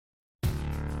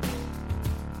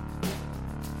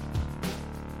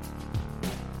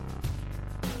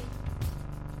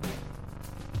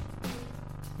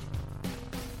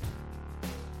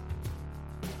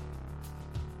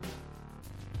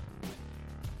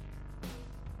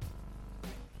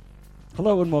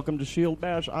Hello and welcome to Shield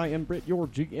Bash. I am Britt, your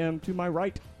GM. To my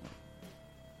right,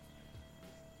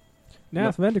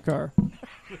 Nath Vendikar,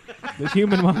 the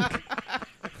human monk.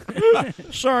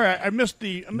 Sorry, I missed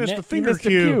the finger you missed the cue.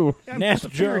 cue. I missed the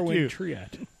finger Jarwin cue.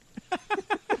 Triot.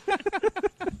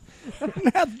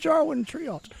 Nath Jarwin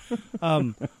Triot.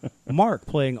 Mark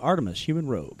playing Artemis, human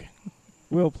rogue.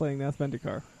 Will playing Nath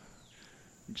Vendikar.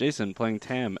 Jason playing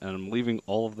Tam, and I'm leaving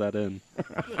all of that in.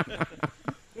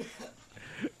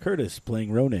 Curtis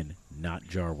playing Ronan, not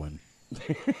Jarwin.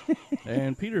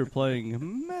 And Peter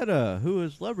playing Meta, who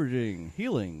is leveraging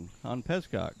healing on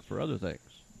Peskok for other things.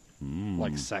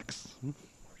 Like sex.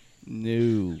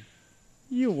 No.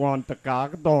 you want the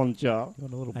cock, don't you? You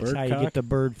want a little That's bird how cock? you get the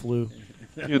bird flu.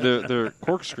 You know, they're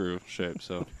corkscrew shaped,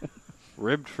 so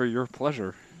ribbed for your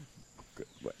pleasure.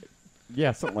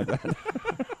 Yeah, something like that.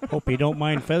 Hope you don't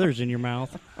mind feathers in your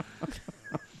mouth.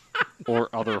 Or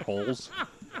other holes.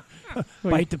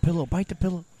 Bite the pillow, bite the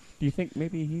pillow. Do you think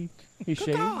maybe he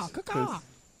shaves? 'Cause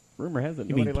rumor has it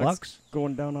You nobody mean likes plucks?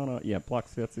 going down on a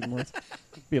plucks. That's even worse.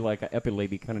 Be like an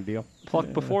epilady kind of deal.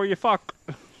 Pluck before you fuck.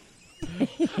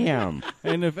 Damn.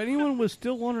 And if anyone was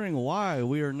still wondering why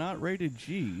we are not rated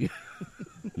G,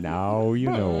 Now you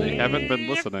know. They haven't been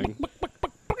listening.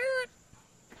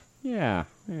 Yeah.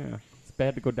 It's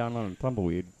bad to go down on a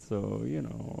tumbleweed, so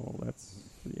that's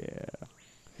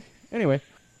Anyway,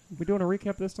 we doing a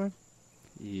recap this time?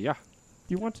 Yeah.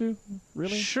 Do you want to?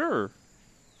 Really? Sure.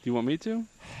 Do you want me to?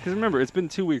 Because remember, it's been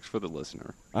 2 weeks for the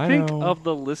listener. I Think know. of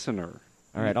the listener.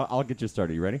 All right, I'll get you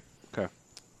started. You ready? Okay.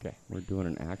 Okay, we're doing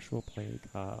an actual play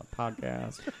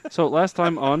podcast. So last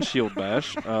time on Shield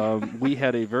Bash, we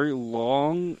had a very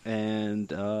long and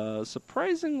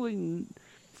surprisingly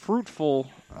fruitful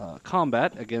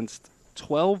combat against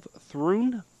 12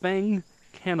 Thrune Fang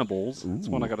cannibals. That's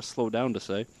one I got to slow down to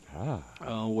say.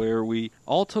 Where we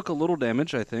all took a little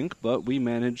damage, I think, but we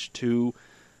managed to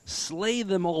slay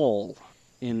them all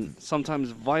in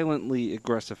sometimes violently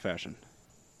aggressive fashion.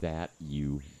 That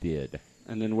you did.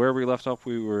 And then where we left off,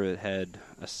 had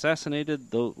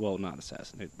assassinated those. Well, not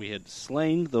assassinated. We had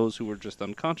slain those who were just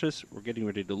unconscious. We're getting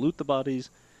ready to loot the bodies.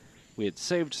 We had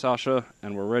saved Sasha,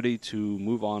 and we're ready to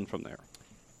move on from there.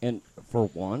 And for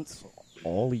once,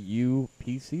 all you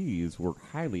PCs were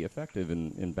highly effective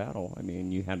in battle. I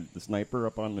mean, you had the sniper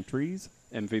up on the trees.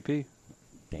 MVP.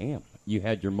 Damn. You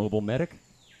had your mobile medic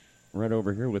right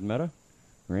over here with Meta,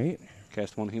 right?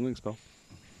 Cast one healing spell.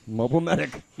 Mobile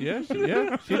medic. yes,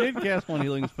 yeah, she did cast one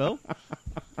healing spell.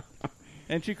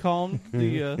 And she calmed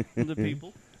the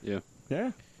people. Yeah.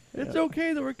 Yeah. It's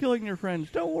okay that we're killing your friends.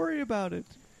 Don't worry about it.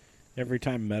 Every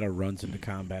time Meta runs into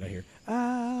combat, I hear,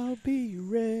 I'll be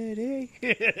ready.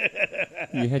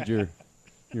 You had your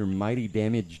mighty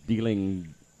damage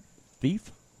dealing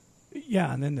thief.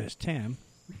 Yeah, and then there's Tam.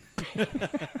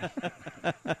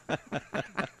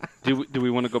 Do we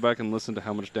want to go back and listen to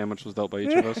how much damage was dealt by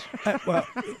each of us? Well,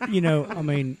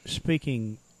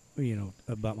 speaking,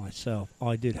 about myself,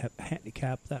 I did have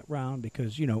handicap that round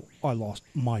because, I lost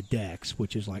my dex,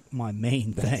 which is like my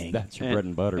main thing. That's your bread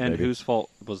and butter, And baby. whose fault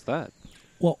was that?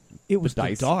 Well, it was the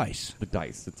dice. dice. The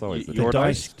dice. It's always the The Your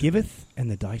dice dice? giveth,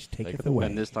 and the dice taketh Taketh away.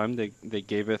 And this time they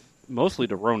gave it mostly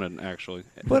to Ronan, actually.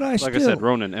 But I like I still- said,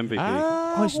 Ronan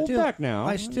MVP. Hold back now.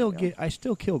 I still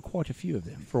killed quite a few of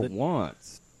them. For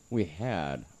once, we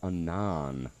had a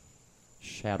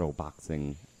non-shadow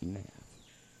boxing Nath.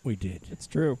 We did. It's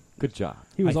true. Good job.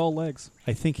 He was I- all legs.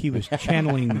 I think he was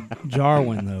channeling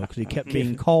Jarwin, though, because he kept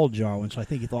being called Jarwin. So I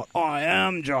think he thought, I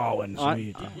am Jarwin. So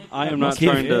he, I am not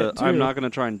give trying to. it, I'm too. not going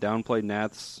to try and downplay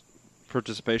Nath's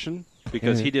participation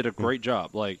because he did a great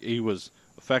job. Like he was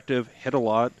effective, hit a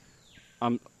lot.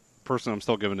 I'm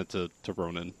still giving it to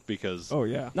Ronan because Oh,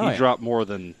 yeah. he dropped more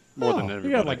than everybody.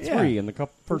 You got like Yeah. 3 in the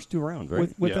first 2 rounds,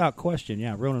 right? without question,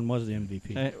 yeah, Ronan was the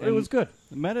MVP. It was good.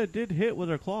 Meta did hit with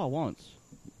her claw once.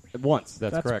 Once,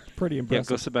 that's correct. Pretty Yeah, impressive.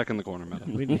 go sit back in the corner,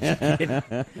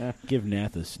 Meta. Give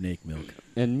Nath a snake milk.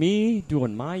 And me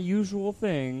doing my usual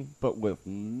thing, but with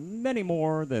many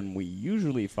more than we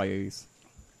usually face,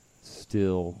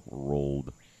 still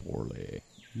rolled poorly.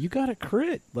 You got a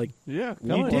crit. Like, Yeah,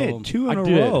 You did. Two in I a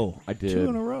did. row. I did. 2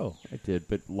 in a row. I did,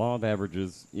 but law of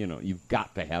averages, you've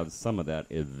got to have some of that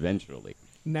eventually.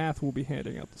 Nath will be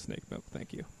handing out the snake milk.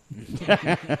 Thank you.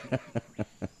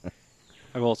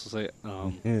 I will also say,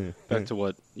 back to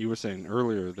what you were saying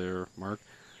earlier there, Mark,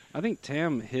 I think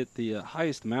Tam hit the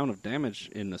highest amount of damage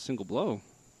in a single blow.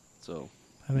 So,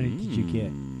 How many did you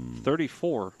get?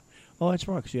 34. Oh, that's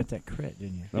right, because you got that crit,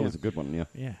 didn't you? That was a good one, yeah.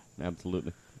 Yeah.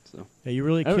 Absolutely. So Yeah, you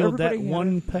really killed that Everybody had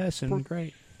one a person.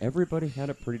 Great. Everybody had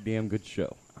a pretty damn good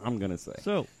show, I'm going to say.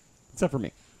 So, Except for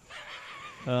me.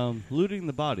 Looting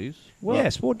the bodies.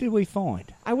 Yes, what did we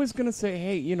find? I was gonna say,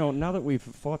 hey, now that we've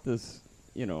fought this,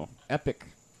 epic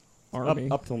Army.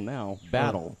 up till now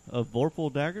battle, A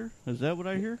Vorpal dagger? Is that what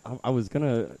I hear? I was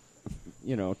gonna,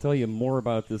 tell you more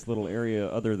about this little area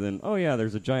other than, oh yeah,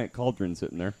 there's a giant cauldron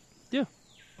sitting there. Yeah.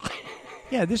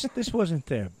 Yeah, this wasn't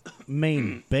their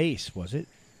main base, was it?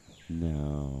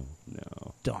 No.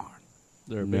 Darn.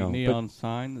 There a No, big neon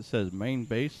sign that says main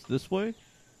base this way?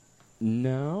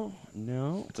 No.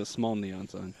 It's a small neon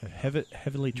sign. A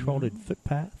heavily trodden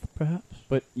footpath, perhaps?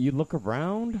 But you look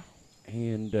around,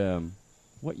 and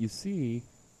what you see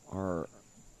are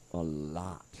a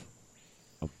lot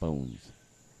of bones.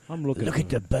 I'm looking. Look for, at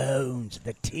the bones,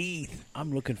 the teeth.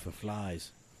 I'm looking for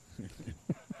flies.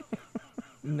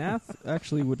 Nath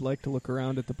actually would like to look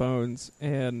around at the bones,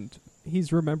 and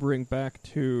he's remembering back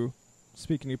to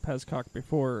speaking to Pezcock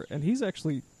before, and he's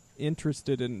actually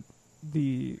interested in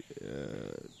the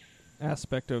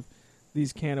aspect of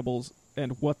these cannibals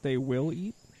and what they will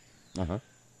eat. Uh-huh.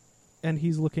 And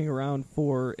he's looking around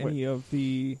for any of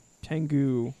the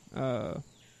Tengu.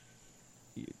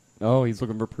 Oh, he's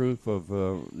looking for proof of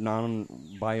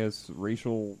non-bias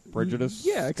racial prejudice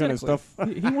Yeah, exactly. kind of stuff.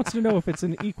 He wants to know if it's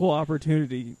an equal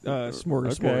opportunity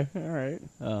smorgasbord. Okay,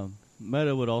 all right.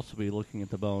 Meta would also be looking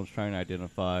at the bones, trying to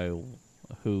identify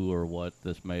who or what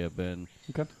this may have been.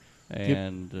 Okay.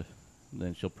 And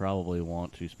then she'll probably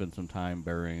want to spend some time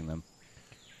burying them.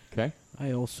 Okay.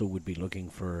 I also would be looking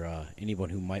for anyone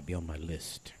who might be on my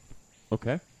list.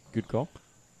 Okay. Good call.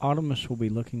 Artemis will be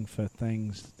looking for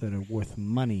things that are worth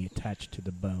money attached to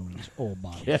the bones or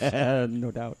bodies. Yeah, no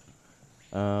doubt.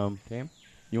 Cam,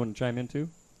 you want to chime in too?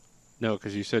 No,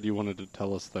 because you said you wanted to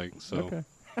tell us things, so Okay.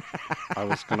 I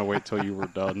was going to wait till you were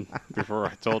done before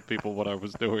I told people what I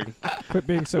was doing. Quit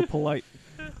being so polite.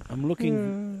 I'm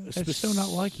looking. That's so not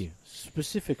like you.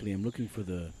 Specifically, I'm looking for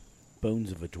the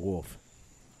bones of a dwarf.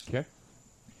 Okay.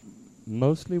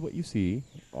 Mostly what you see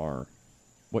are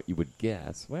what you would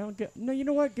guess. Well, no, you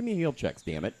know what? Give me heal checks,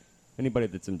 damn it. Anybody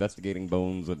that's investigating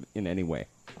bones in any way.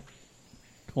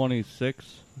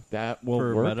 26 That will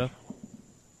for work. Meta.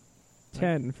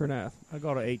 10 for Nath. I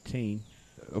got an 18.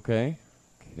 Okay.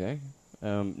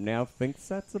 Now thinks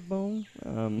that's a bone.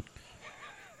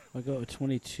 I got a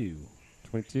 22.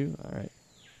 22? All right.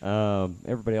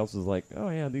 Everybody else is like, oh,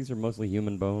 yeah, these are mostly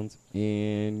human bones.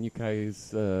 And you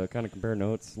guys kind of compare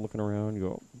notes, looking around.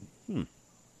 You go,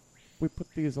 we put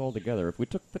these all together. If we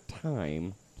took the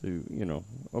time to,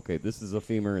 okay, this is a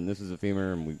femur and this is a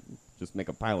femur, and we just make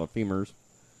a pile of femurs.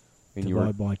 And you were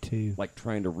Divide by 2. like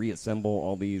trying to reassemble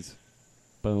all these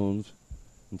bones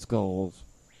and skulls.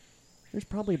 There's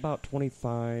probably about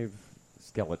 25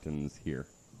 skeletons here.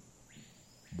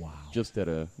 Wow. Just at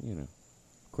a,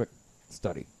 quick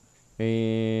study.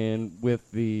 And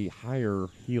with the higher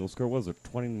heal score, what was it,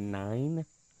 29?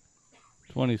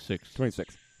 26.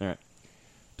 26. All right.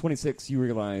 26, you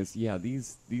realize, yeah,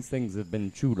 these things have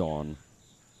been chewed on.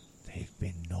 They've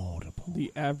been audible.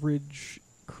 The average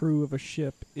crew of a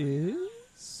ship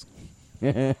is...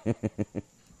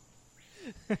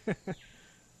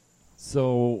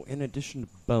 So, in addition to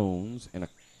bones and a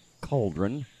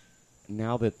cauldron,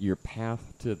 now that your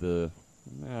path to the...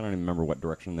 I don't even remember what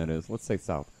direction that is. Let's say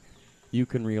south. You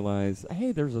can realize,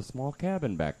 hey, there's a small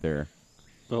cabin back there.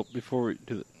 Well, before we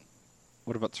do that,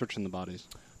 what about searching the bodies?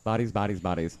 Bodies.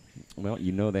 Well,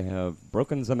 they have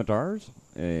broken scimitars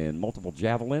and multiple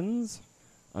javelins.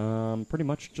 Pretty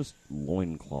much just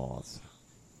loincloths.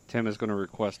 Tim is going to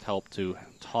request help to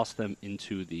toss them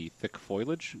into the thick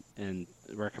foliage and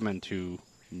recommend to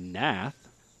Nath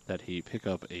that he pick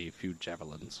up a few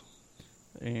javelins.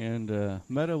 And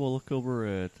Meta will look over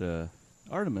at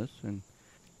Artemis, and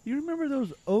you remember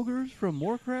those ogres from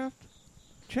Warcraft?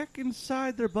 Check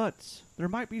inside their butts. There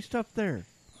might be stuff there.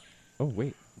 Oh,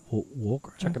 wait.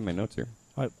 Warcraft? Checking my notes here.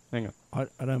 Hang on.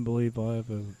 I don't believe I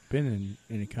ever been in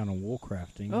any kind of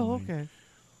warcrafting. Oh, I mean, okay.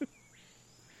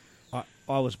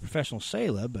 I was a professional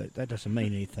sailor, but that doesn't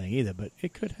mean anything either, but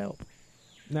it could help.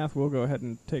 Nath will go ahead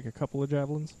and take a couple of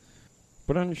javelins.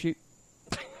 Put on the sheet.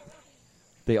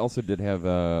 They also did have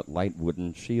light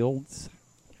wooden shields.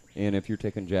 And if you're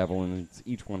taking javelins,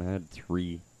 each one had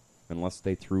 3, unless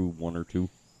they threw 1 or 2. In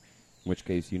which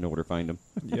case, you know where to find them.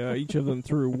 Yeah, each of them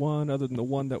threw one, other than the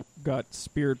one that got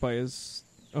speared by his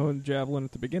own javelin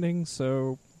at the beginning.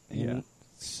 So, yeah, Mhm.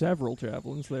 several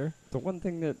javelins there. The one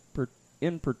thing that,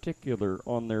 in particular,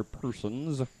 on their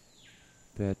persons,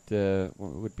 that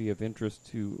would be of interest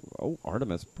to,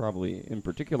 Artemis probably in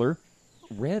particular,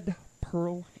 red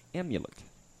pearl amulet.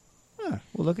 Ah,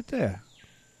 well, look at there.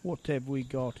 What have we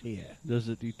got here? Does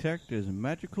it detect as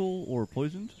magical or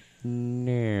poisoned?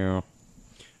 No.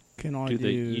 Can I Do do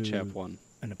they each have one?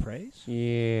 an appraise?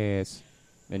 Yes.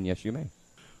 And yes, you may.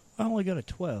 I only got a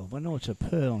 12. I know it's a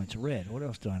pearl and it's red. What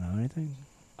else do I know? Anything?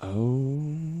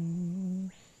 Oh.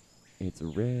 It's a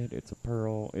red, it's a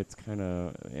pearl, it's kind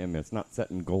of, I mean, it's not set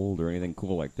in gold or anything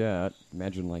cool like that.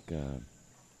 Imagine like a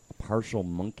partial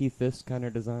monkey fist kind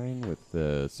of design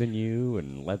with sinew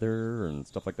and leather and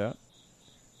stuff like that.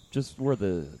 Just where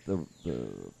the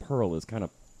pearl is kind of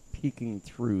peeking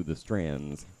through the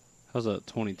strands. How's a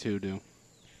 22 do?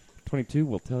 22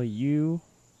 will tell you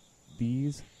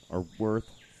these are worth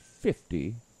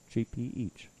 50 GP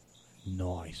each.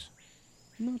 Nice.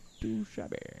 Not too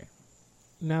shabby.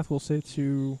 Nath will say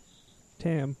to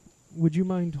Tam, would you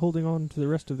mind holding on to the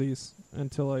rest of these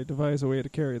until I devise a way to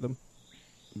carry them?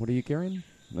 What are you carrying?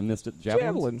 I missed it.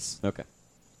 Javelins? Okay.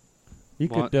 You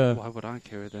Why, could, why would I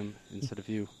carry them instead of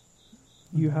you?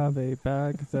 You have a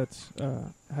bag that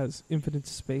has infinite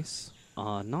space.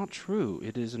 Not true.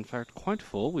 It is in fact quite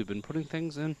full. We've been putting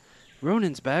things in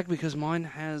Ronin's bag because mine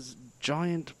has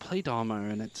giant plate armor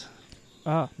in it.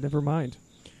 Ah, never mind.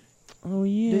 Oh,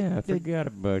 yeah, I Did- forgot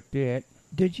about that.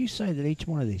 Did you say that each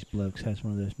one of these blokes has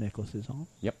one of those necklaces on?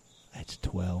 Yep. That's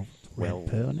 12 Well. red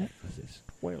pearl necklaces.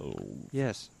 Well,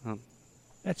 Yes.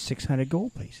 That's 600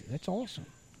 gold pieces. That's awesome.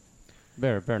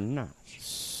 very, very nice.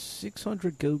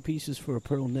 600 gold pieces for a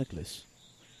pearl necklace.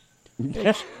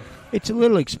 It's a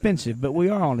little expensive, but we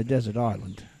are on a desert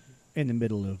island in the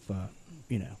middle of,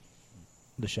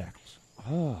 the shackles.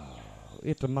 Oh,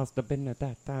 it must have been at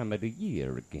that time of the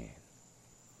year again.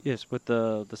 Yes, with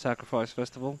the sacrifice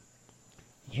festival.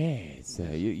 Yes,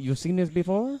 you seen this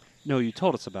before? No, you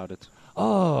told us about it.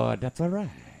 Oh, that's all right.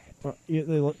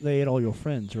 They ate all your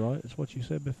friends, right? That's what you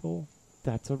said before?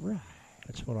 That's all right.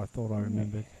 That's what I thought I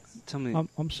remembered. Tell me,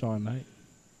 I'm sorry, mate.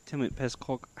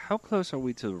 Peskog, how close are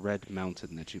we to the Red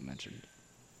Mountain that you mentioned?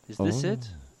 Is this it?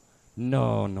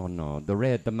 No.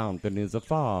 The mountain is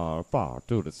far, far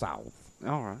to the south.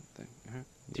 All right.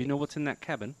 Do you know what's in that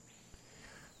cabin?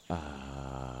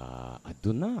 I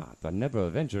do not. I never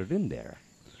ventured in there.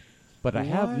 But I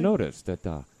have Why? noticed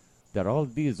that all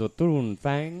these Otrun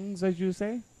fangs, as you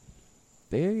say,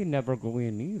 they never go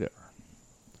in either.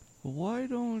 Why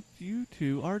don't you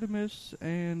two, Artemis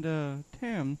and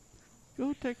Tam,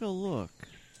 go take a look?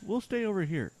 We'll stay over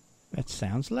here. That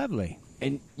sounds lovely.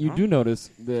 And you do notice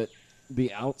that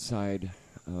the outside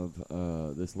of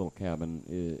this little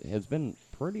cabin has been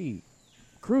pretty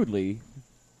crudely,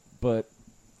 but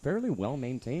fairly well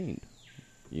maintained.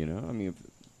 You know, I mean,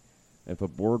 if a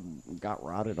board got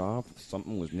rotted off,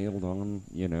 something was nailed on,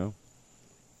 you know.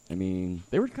 I mean,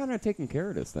 they were kind of taking care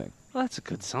of this thing. Well, that's a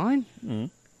good sign. Mm-hmm.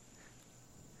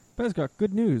 Bezgok,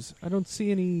 good news. I don't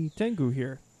see any Tengu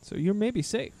here, so you're maybe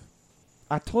safe.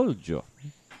 I told you,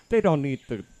 they don't eat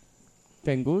the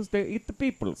Tengus, they eat the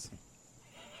peoples.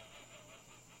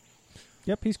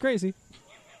 Yep, he's crazy.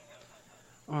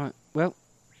 All right. Well,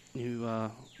 you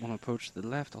want to approach the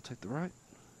left? I'll take the right.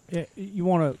 Yeah, you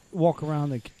want to walk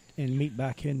around and meet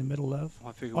back here in the middle of? Well,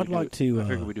 I figure I'd like to, I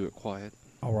figure we do it quiet.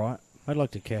 All right. I'd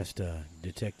like to cast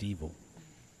Detect Evil.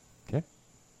 Okay.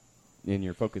 And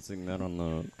you're focusing that on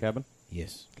the cabin?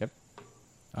 Yes. Okay.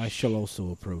 I shall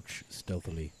also approach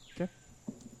stealthily.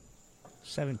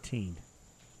 17.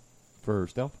 For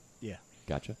stealth? Yeah.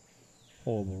 Gotcha.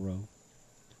 Horrible roll.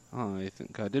 I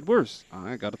think I did worse.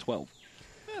 I got a 12.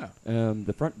 Yeah.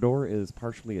 The front door is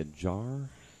partially ajar.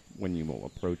 When you will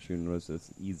approach, you notice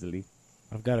this easily.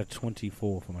 I've got a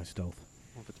 24 for my stealth.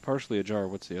 Well, if it's partially ajar,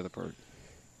 what's the other part?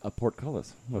 A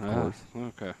portcullis, of Ah, course.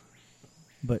 Okay.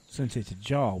 But since it's a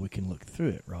jar, we can look through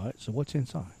it, right? So what's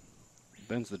inside?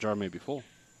 Ben's the jar may be full.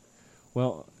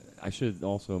 Well, I should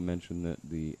also mention that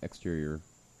the exterior,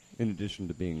 in addition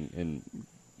to being in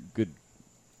good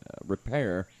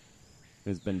repair,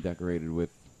 has been decorated with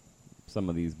some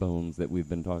of these bones that we've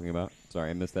been talking about.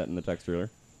 Sorry, I missed that in the text earlier.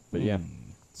 But yeah,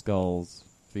 skulls,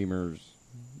 femurs,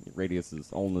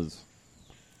 radiuses, ulnas.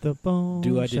 The bone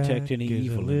Do I detect shack any is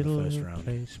evil a in the little first round?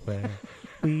 place where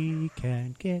we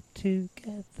can get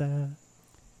together.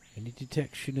 Any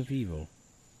detection of evil?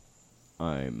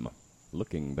 I'm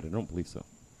looking, but I don't believe so.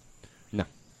 No.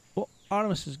 Well,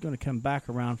 Artemis is going to come back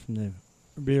around from the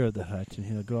rear of the hut, and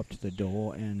he'll go up to the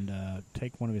door and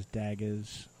take one of his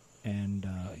daggers, and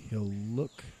he'll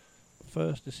look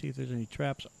first to see if there's any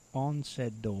traps on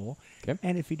said door. 'Kay.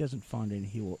 And if he doesn't find any,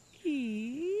 he will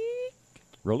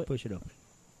Roll it. push it open.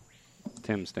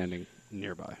 Tim standing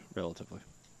nearby, relatively.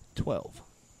 12.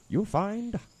 You'll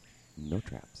find no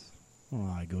traps. Well,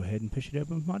 I go ahead and push it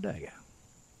open with my dagger.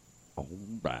 All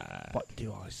right. What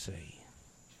do I see?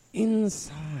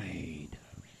 Inside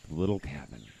the little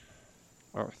cabin.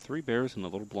 Are 3 bears and a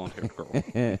little blonde-haired girl.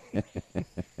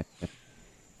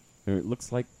 It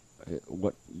looks like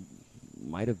what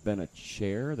might have been a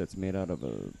chair that's made out of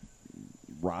a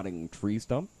rotting tree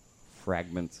stump,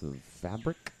 fragments of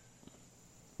fabric,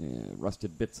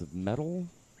 rusted bits of metal.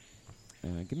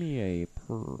 Give me a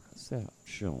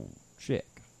perception check.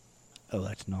 Oh,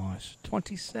 that's nice.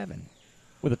 27.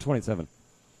 With a 27,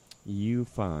 you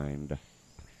find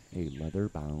a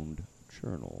leather-bound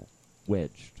journal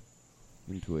wedged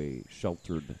into a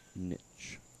sheltered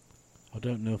niche. I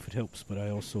don't know if it helps, but I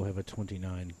also have a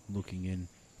 29 looking in.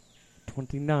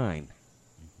 29.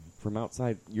 From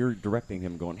outside, you're directing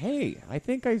him, going, "Hey, I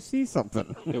think I see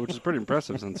something." Yeah, which is pretty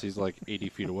impressive since he's like 80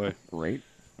 feet away. Right?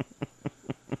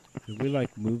 Do we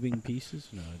like moving pieces?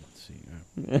 No, I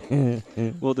didn't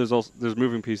see. Well, there's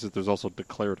moving pieces. There's also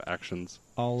declared actions.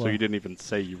 I'll, So you didn't even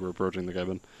say you were approaching the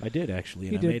cabin. I did, actually,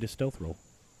 and He I did. made a stealth roll.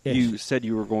 Yes. You said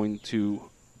you were going to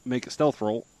make a stealth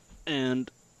roll, and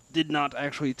did not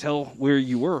actually tell where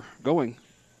you were going.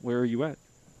 Where are you at?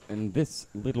 And this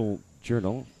little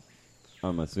journal,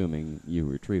 I'm assuming you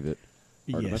retrieve it.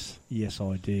 Artemis? Yes,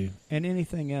 I do. And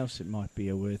anything else that might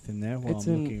be worth in there while It's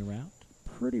I'm in- looking around?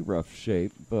 Pretty rough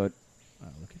shape, but Oh,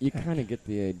 look at you that. kind of get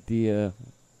the idea.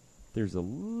 There's a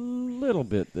little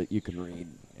bit that you can read.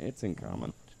 It's in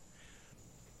common.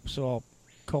 So I'll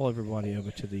call everybody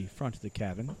over to the front of the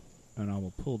cabin, and I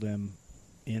will pull them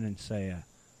in and say,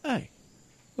 "Hey,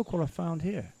 look what I found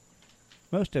here."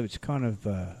 Most of it's kind of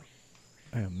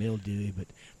mildewy,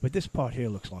 but this part here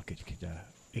looks like it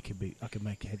could be. I could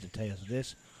make heads or tails of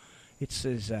this. It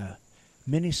says,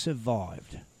 "Many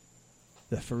survived.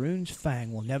 The Faroon's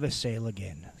fang will never sail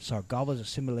again. Sargava's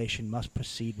assimilation must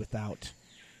proceed without."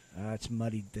 It's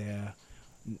muddied there.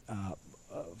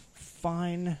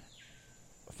 Fine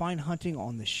hunting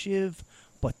on the Shiv,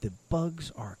 but the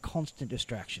bugs are a constant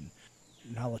distraction.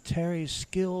 Nalateri's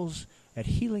skills at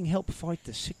healing help fight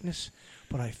the sickness,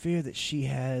 but I fear that she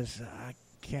has, I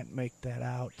can't make that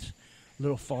out, a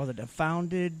little farther down.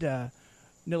 Founded,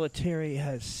 Nalateri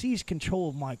has seized control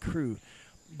of my crew.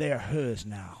 They are hers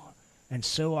now. And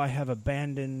so I have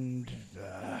abandoned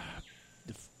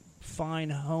the fine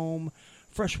home,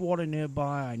 fresh water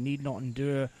nearby. I need not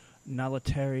endure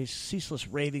Nalateri's ceaseless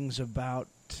ravings about,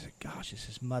 gosh, this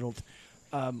is muddled,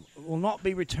 will not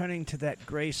be returning to that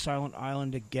gray silent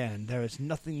island again. There is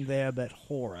nothing there but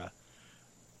horror.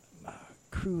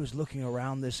 Crew is looking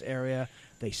around this area.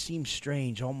 They seem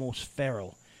strange, almost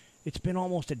feral. It's been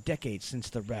almost a decade since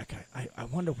the wreck. I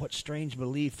wonder what strange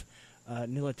belief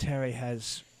Nilateri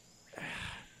has.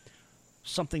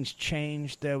 Something's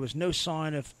changed. There was no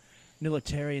sign of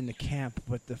Nilateri in the camp,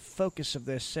 but the focus of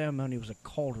their ceremony was a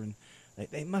cauldron.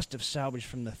 They must have salvaged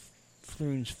from the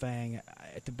Floon's Fang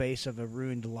at the base of a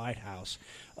ruined lighthouse.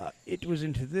 It was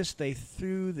into this they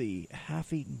threw the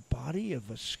half-eaten body of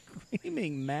a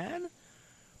screaming man.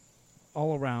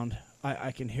 All around,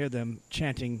 I can hear them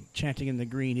chanting in the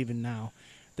green even now.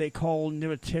 They call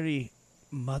Nilateri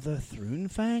Mother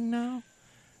Throonfang now,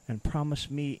 and promise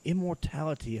me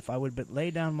immortality if I would but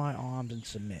lay down my arms and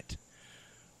submit.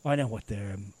 I know what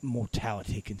their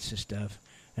mortality consists of,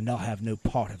 and I'll have no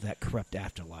part of that corrupt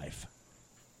afterlife.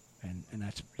 And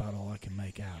that's about all I can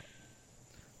make out.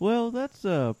 Well, that's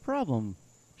a problem.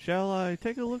 Shall I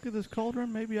take a look at this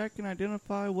cauldron? Maybe I can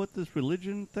identify what this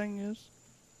religion thing is.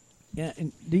 Yeah,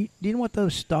 and do you know what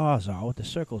those stars are with the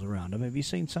circles around them? Have you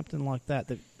seen something like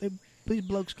that? These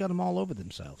blokes got them all over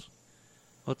themselves.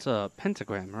 Well, it's a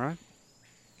pentagram, right?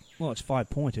 Well, it's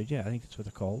 5-pointed. Yeah, I think that's what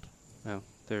they're called. Well,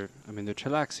 they're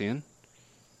Chelaxian.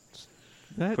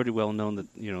 That Pretty well known that,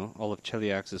 all of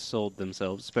Cheliax has sold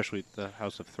themselves, especially the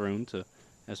House of Throne, to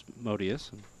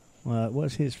Asmodeus. Well, it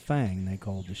was his fang they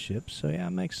called the ship, so yeah,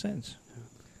 it makes sense.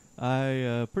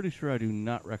 pretty sure I do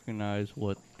not recognize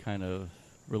what kind of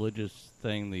religious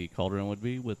thing the cauldron would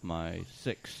be with my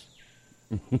 6.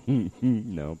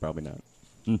 No, probably not.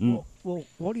 Well,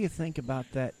 what do you think about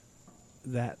that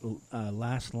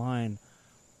last line?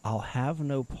 I'll have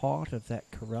no part of that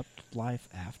corrupt life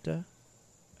after.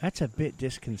 That's a bit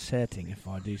disconcerting, if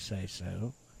I do say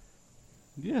so.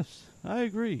 Yes, I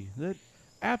agree. That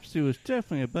Apsu is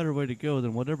definitely a better way to go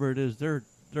than whatever it is they're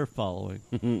following.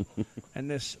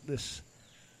 And this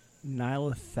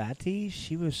Nylathati,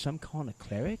 she was some kind of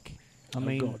cleric.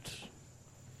 I've got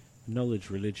knowledge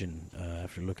religion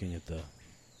after looking at the.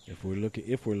 If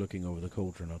we're looking over the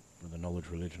cauldron for the knowledge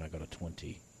religion, I got a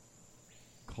 20.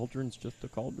 Cauldron's just a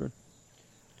cauldron.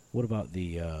 What about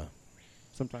the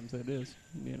Sometimes it is,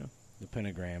 the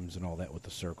pentagrams and all that with the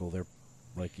circle? They're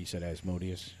like you said,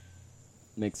 Asmodeus.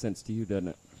 Makes sense to you, doesn't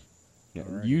it? Yeah,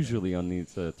 Alright, usually on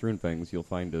these Throonfangs, you'll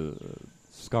find a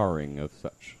scarring of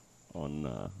such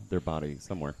on their body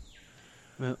somewhere.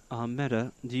 Well,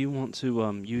 Meta, do you want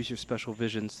to use your special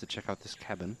visions to check out this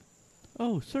cabin?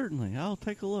 Oh, certainly. I'll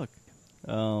take a look.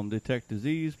 Detect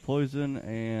disease, poison,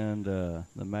 and the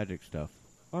magic stuff.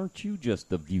 Aren't you just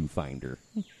the viewfinder?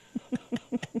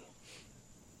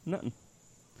 Nothing.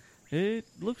 It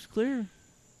looks clear.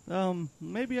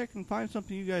 Maybe I can find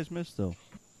something you guys missed, though.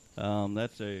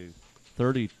 That's a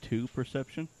 32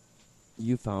 perception.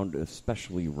 You found a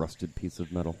specially rusted piece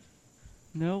of metal.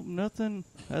 Nope, nothing.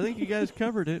 I think you guys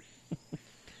covered it.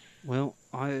 Well,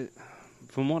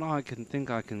 from what I can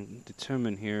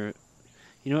determine here,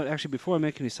 you know what, actually, before I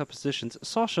make any suppositions,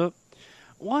 Sasha,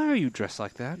 why are you dressed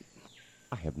like that?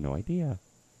 I have no idea.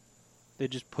 They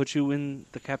just put you in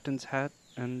the captain's hat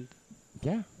and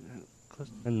Yeah.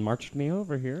 And marched me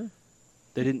over here.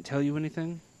 they didn't tell you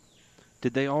anything?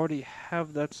 Did they already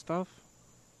have that stuff?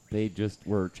 They just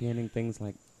were chanting things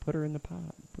like, put her in the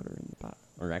pot, put her in the pot.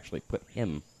 Or actually, put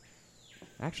him.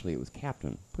 Actually, it was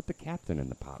captain. Put the captain in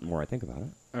the pot, the more I think about it.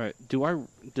 All right.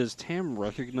 Does Tam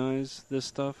recognize this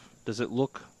stuff? Does it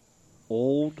look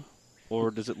old, or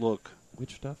does it look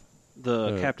Which stuff?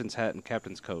 the captain's hat and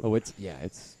captain's coat? Oh, it's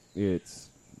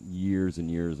years and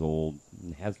years old.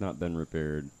 And has not been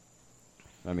repaired.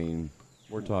 I mean,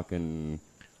 we're talking.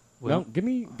 Well, give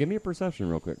me a perception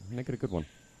real quick. Make it a good one.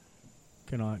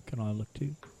 Can I look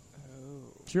too?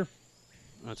 Sure.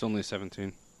 It's only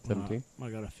 17. 17? I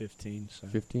got a 15. So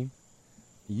 15?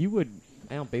 You would,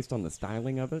 based on the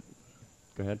styling of it.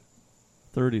 Go ahead.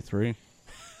 33.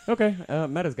 Okay,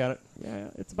 Meta's got it. Yeah,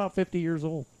 it's about 50 years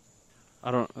old. I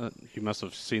don't. You must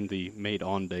have seen the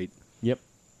made-on date. Yep.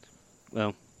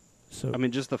 Well, So I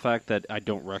mean, just the fact that I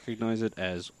don't recognize it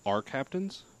as our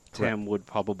captain's, Tam would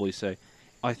probably say,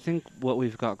 I think what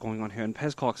we've got going on here, and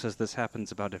Pezcock says this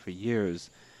happens about every year, is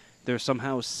they're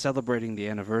somehow celebrating the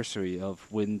anniversary of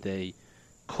when they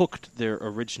cooked their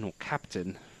original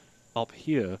captain up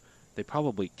here. They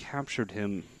probably captured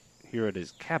him here at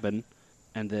his cabin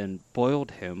and then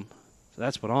boiled him. So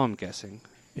that's what I'm guessing.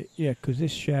 yeah, because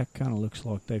this shack kind of looks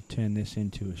like they've turned this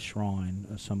into a shrine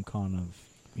or some kind of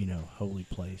holy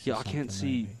place. Yeah, or I can't something,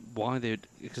 see maybe. why they'd...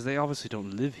 Because they obviously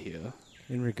don't live here.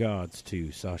 In regards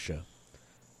to Sasha,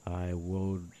 I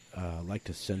would like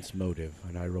to sense motive,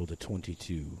 and I rolled a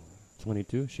 22.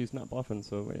 22? She's not bluffing,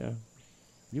 so yeah.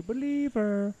 You believe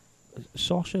her.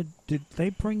 Sasha, did they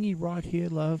bring you right here,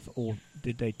 love, or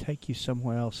did they take you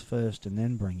somewhere else first and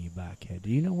then bring you back here? Do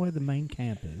you know where the main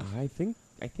camp is? I think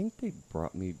they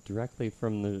brought me directly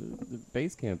from the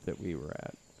base camp that we were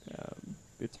at.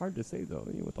 It's hard to say, though,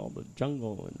 with all the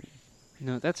jungle and...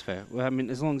 No, that's fair. Well, I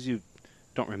mean, as long as you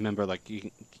don't remember, like,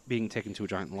 being taken to a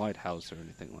giant lighthouse or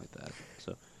anything like that.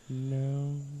 So,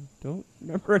 No, don't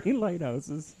remember any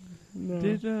lighthouses.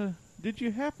 No. Did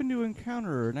you happen to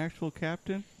encounter an actual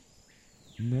captain?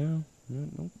 No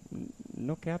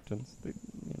captains. They,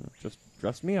 just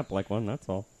dress me up like one, that's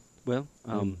all. well,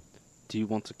 do you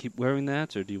want to keep wearing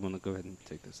that, or do you want to go ahead and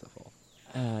take this stuff off?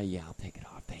 Yeah, I'll take it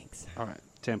off, thanks. All right.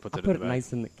 Tam puts I'll it put in it the bag.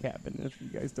 nice in the cabin, if you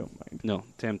guys don't mind. No,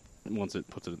 Tam puts it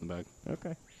in the bag.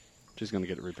 Okay. She's going to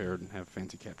get it repaired and have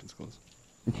fancy captain's clothes.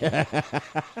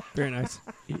 Very nice.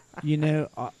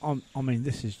 I mean,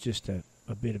 this is just a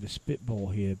bit of a spitball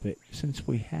here, but since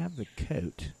we have the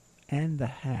coat and the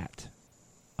hat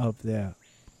of their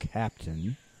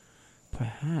captain,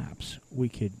 perhaps we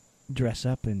could dress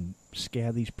up and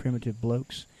scare these primitive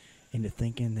blokes into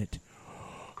thinking that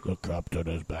the captain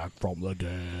is back from the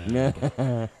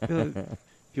dead.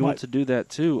 If you want to do that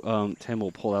too, Tam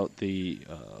will pull out the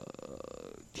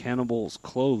cannibals'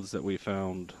 clothes that we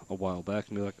found a while back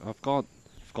and be like, I've got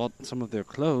some of their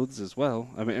clothes as well.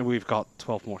 I mean, and we've got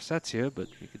 12 more sets here, but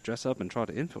you could dress up and try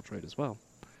to infiltrate as well.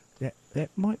 That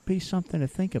might be something to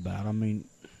think about. I mean,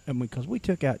 because we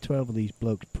took out 12 of these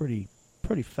blokes pretty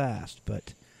fast,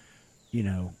 but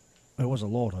there was a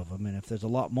lot of them, and if there's a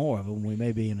lot more of them, we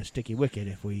may be in a sticky wicket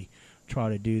if we try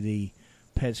to do the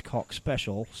Pezcock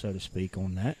special, so to speak,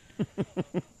 on that.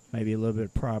 Maybe a little bit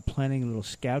of prior planning, a little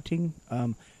scouting.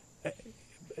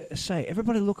 Say,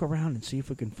 everybody look around and see if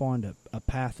we can find a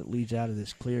path that leads out of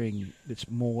this clearing that's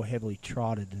more heavily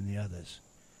trodden than the others.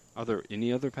 Are there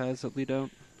any other paths that lead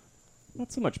out?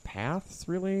 Not so much paths,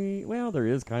 really. Well, there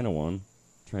is kind of one.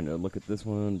 Trying to look at this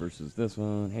one versus this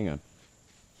one. Hang on.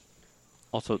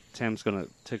 Also, Tam's going to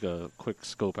take a quick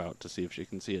scope out to see if she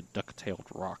can see a duck-tailed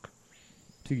rock.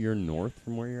 To your north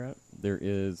from where you're at, there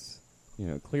is,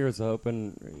 clear as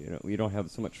open. You don't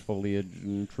have so much foliage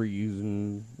and trees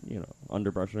and,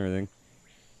 underbrush and everything.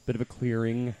 Bit of a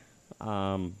clearing.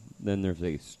 Then there's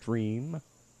a stream.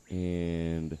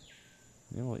 And,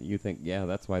 you think, yeah,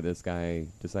 that's why this guy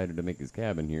decided to make his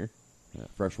cabin here.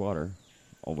 Fresh water.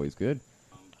 Always good.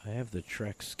 I have the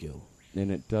track skill. And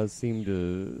it does seem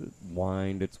to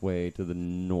wind its way to the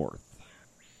north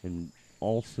and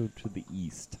also to the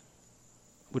east.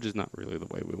 Which is not really the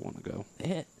way we want to go.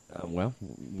 Well,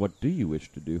 what do you wish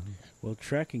to do? Well,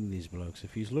 tracking these blokes,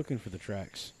 if he's looking for the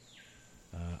tracks,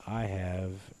 I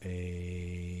have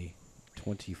a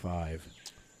 25.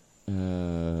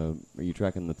 Are you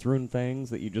tracking the Thrun Fangs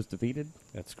that you just defeated?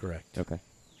 That's correct. Okay.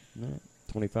 All right.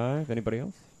 25. Anybody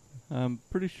else? I'm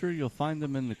pretty sure you'll find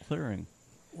them in the clearing.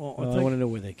 Well, Well, I want to know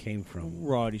where they came from.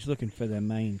 Right, he's looking for their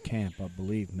main camp, I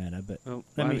believe, Meta, but Well,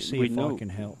 let I me mean, see we if know, I can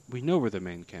help. We know where the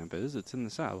main camp is. It's in the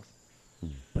south.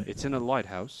 But, It's in a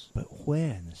lighthouse. but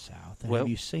where in the south? And Well- have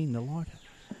you seen the lighthouse?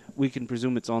 We can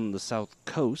presume it's on the south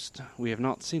coast. We have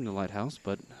not seen the lighthouse,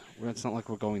 but it's not like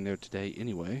we're going there today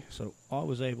anyway. So I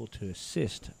was able to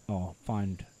assist or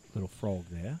find little frog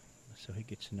there, so he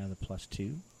gets another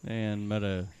 +2. And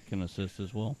Meta can assist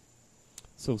as well.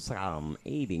 So some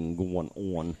aiding going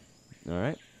on. All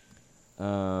right.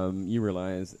 You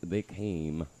realize they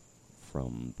came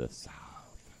from the south.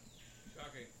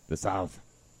 The south.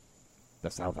 The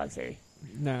south, I say.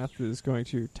 Nath is going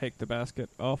to take the basket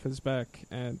off his back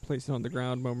and place it on the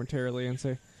ground momentarily and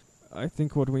say, I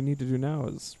think what we need to do now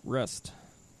is rest.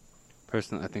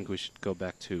 Personally, I think we should go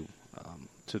back to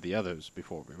the others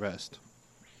before we rest.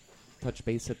 Touch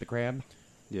base at the crab.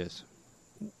 Yes.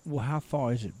 Well, how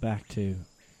far is it back to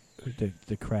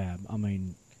the crab? I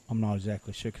mean, I'm not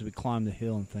exactly sure because we climbed the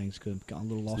hill and things. Because I've got a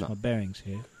little lost not- my bearings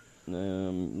here.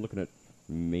 Looking at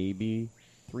maybe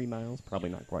 3 miles. Probably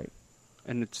not quite.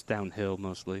 And it's downhill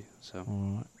mostly, so.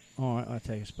 All right. I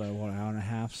take us about an hour and a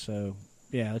half. So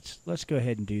yeah, let's go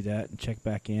ahead and do that and check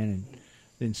back in, and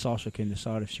then Sasha can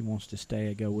decide if she wants to stay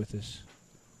or go with us.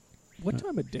 What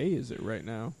time of day is it right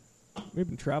now? We've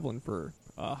been traveling for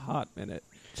a hot minute.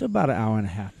 It's about an hour and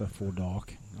a half before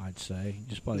dark, I'd say,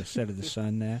 just by the set of the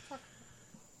sun there.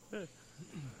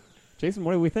 Jason,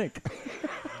 what do we think?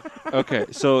 Okay,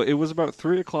 so it was about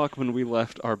 3 o'clock when we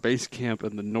left our base camp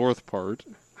in the north part.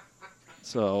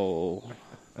 So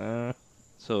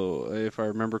if I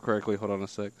remember correctly, hold on a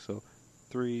sec. So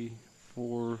 3,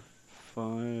 4,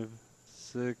 5,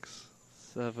 6,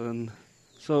 7.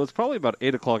 So it's probably about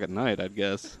 8 o'clock at night, I'd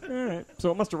guess. All right.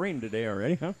 So it must have rained today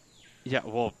already, huh? Yeah,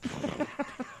 well,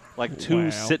 like 2 Wow.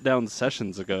 sit-down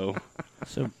sessions ago.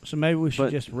 So maybe we should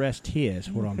But- just rest here, is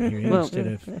what I'm hearing, Well- instead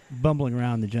of bumbling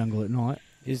around the jungle at night.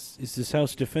 Is this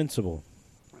house defensible?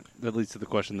 That leads to the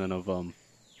question then of,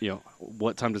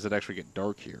 what time does it actually get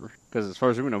dark here? Because as far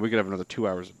as we know, we could have another 2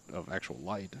 hours of actual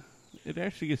light. It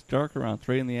actually gets dark around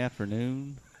 3 in the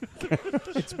afternoon.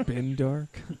 It's been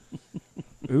dark.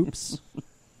 Oops.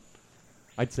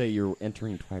 I'd say you're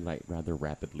entering twilight rather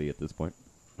rapidly at this point.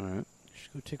 All right.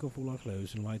 Just go take off all our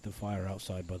clothes and light the fire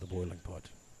outside by the boiling pot.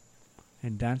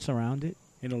 And dance around it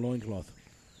In a loincloth.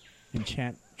 and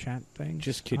chant things.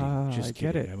 Just kidding. I Just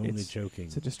get kidding. it. I'm only It's- joking.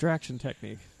 It's a distraction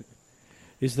technique.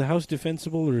 Is the house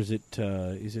defensible, or is it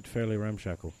fairly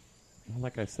ramshackle? Well,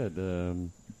 like I said, the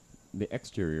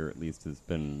exterior at least has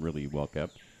been really well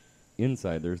kept.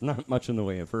 Inside, there's not much in the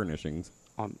way of furnishings.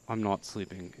 I'm not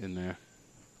sleeping in there.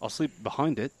 I'll sleep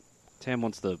behind it. Tam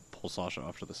wants to pull Sasha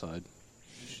off to the side.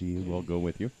 She will go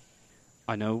with you.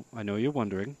 I know you're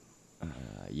wondering.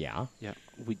 Yeah. Yeah,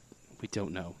 we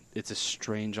don't know. It's a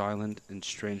strange island, and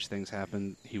strange things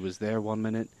happen. He was there one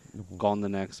minute, gone the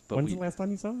next. But When's the last time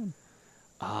you saw him?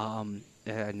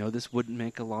 I know this wouldn't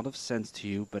make a lot of sense to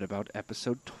you, but about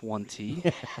episode 20.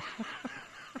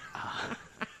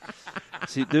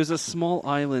 See, there's a small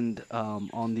island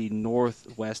on the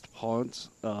northwest part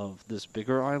of this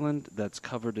bigger island that's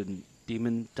covered in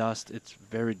demon dust. It's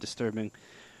very disturbing.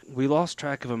 We lost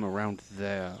track of him around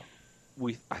there.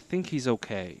 I think he's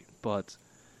okay, but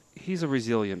he's a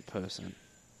resilient person,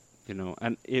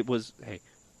 and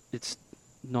it's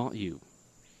not you.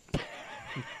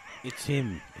 It's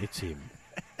him. It's him.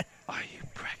 Are you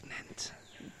pregnant?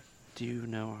 Do you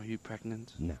know, are you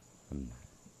pregnant? No, I'm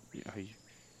not. Are you?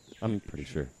 I'm pretty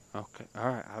sure. Okay, all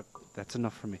right, that's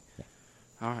enough for me.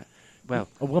 All right, well,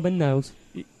 A woman knows.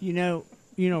 You know,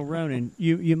 Ronan,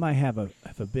 you might have a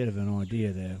bit of an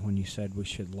idea there when you said we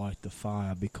should light the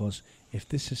fire, because if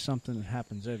this is something that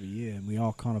happens every year and we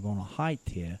all kind of on a height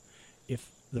here, if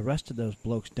the rest of those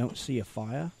blokes don't see a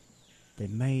fire, they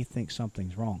may think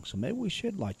something's wrong. So maybe we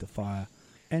should light the fire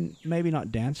and maybe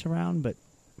not dance around, but,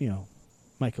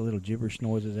 make a little gibberish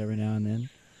noises every now and then.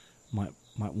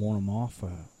 Might warn them off,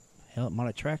 or hell, it might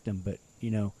attract them. But,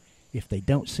 if they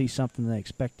don't see something they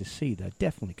expect to see, they'll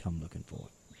definitely come looking for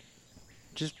it.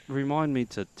 just remind me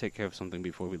to take care of something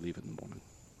before we leave in the morning.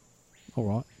 All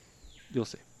right. You'll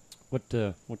see. What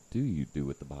do you do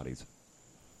with the bodies?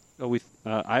 Oh,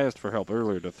 I asked for help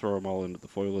earlier to throw them all into the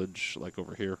foliage, like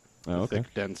over here. Oh, The okay.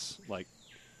 thick, dense, like,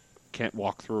 can't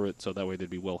walk through it, so that way they'd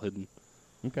be well hidden.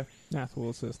 Okay. Nath will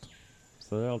assist.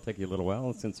 So that'll take you a little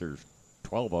while since there's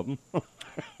 12 of them.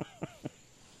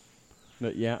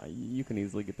 But yeah, you can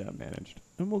easily get that managed.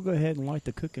 And we'll go ahead and light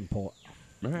the cooking pot.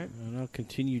 All right. And I'll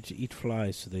continue to eat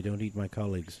flies so they don't eat my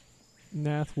colleagues.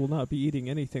 Nath will not be eating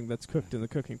anything that's cooked in the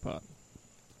cooking pot.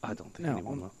 I don't think No,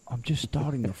 anyone will. I'm just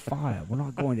starting the fire. We're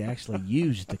not going to actually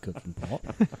use the cooking pot.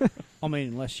 I mean,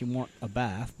 unless you want a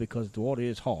bath, because the water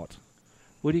is hot.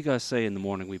 What do you guys say in the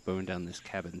morning we burn down this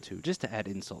cabin, too, just to add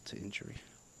insult to injury?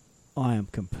 I am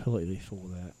completely for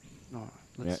that. All right,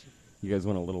 let's... You guys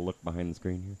want a little look behind the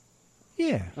screen here?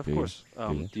 Yeah. Of Do you? course.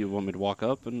 Do you? Do you want me to walk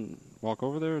up and walk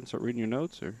over there and start reading your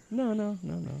notes, or? No.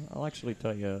 I'll actually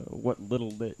tell you what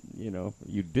little that,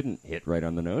 you didn't hit right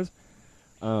on the nose.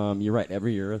 You're right.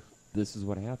 Every year, this is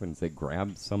what happens. They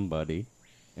grab somebody,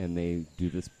 and they do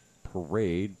this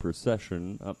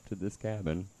procession up to this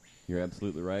cabin. You're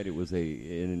absolutely right. It was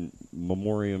in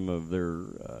memoriam of their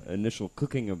initial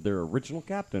cooking of their original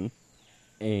captain.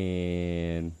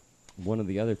 And one of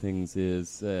the other things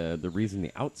is the reason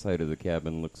the outside of the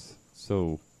cabin looks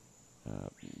so,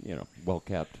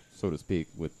 well-kept, so to speak,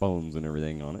 with bones and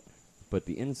everything on it. But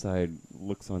the inside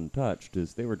looks untouched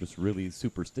is they were just really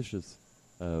superstitious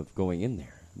of going in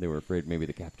there. They were afraid maybe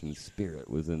the captain's spirit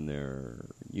was in there.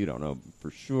 You don't know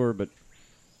for sure, but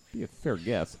be a fair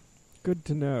guess. Good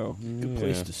to know. Good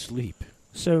place to sleep.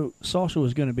 So, Sasha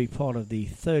was going to be part of the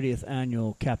 30th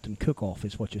annual Captain Cook-Off,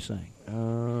 is what you're saying.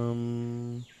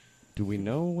 Do we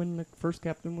know when the first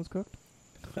captain was cooked?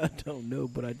 I don't know,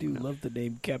 but I do love the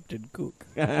name Captain Cook.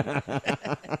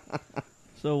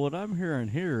 So what I'm hearing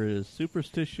here is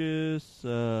superstitious,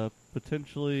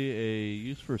 potentially a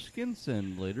use for skin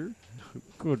scent later.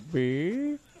 Could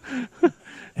be.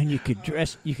 And you could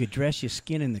dress your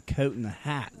skin in the coat and the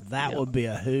hat. That would be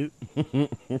a hoot.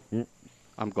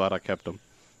 I'm glad I kept them.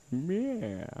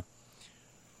 Yeah.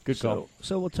 Good call.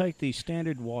 So we'll take the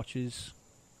standard watches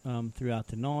throughout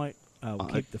the night. We'll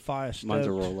keep the fire stoked. Mine's a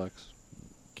Rolex.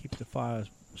 Keep the fire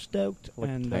stoked Like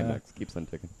and Timex keeps on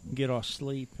ticking. get our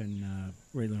sleep and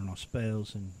relearn our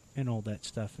spells and all that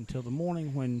stuff until the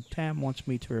morning when Tam wants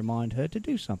me to remind her to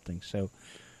do something. So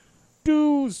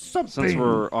do something. Since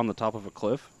we're on the top of a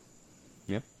cliff,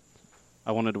 Yep.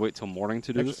 I wanted to wait till morning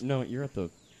to do this. Actually, no, you're at the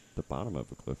bottom of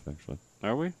the cliff, actually.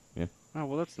 Are we? Yeah. Oh,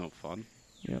 well, that's no fun.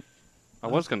 Yep. I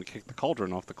was going to kick the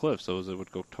cauldron off the cliff so as it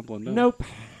would go tumbling down. Nope.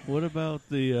 What about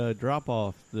the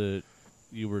drop-off that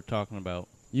you were talking about?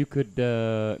 You could,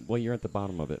 you're at the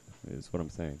bottom of it, is what I'm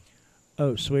saying.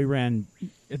 Oh, so we ran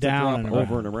It's a down and drop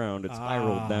Over around. and around. It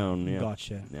spiraled down, yeah.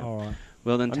 Gotcha. Yeah. All right.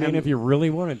 Well, then, I Tam, mean, if you really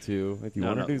wanted to, if you No,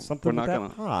 want to no, do we're something not with that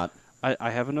gonna- pot,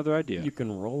 I have another idea. you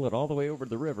can roll it all the way over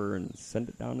the river and send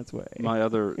it down its way. My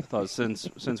other thought, since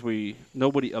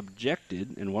nobody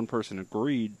objected and one person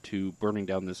agreed to burning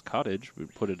down this cottage,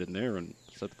 we'd put it in there and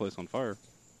set the place on fire.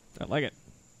 I like it.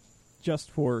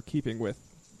 Just for keeping with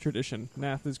tradition,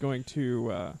 Nath is going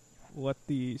to let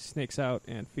the snakes out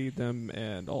and feed them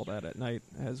and all that at night,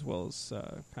 as well as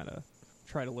kind of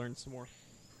try to learn some more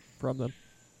from them.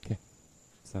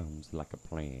 Sounds like a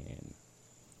plan.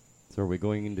 So are we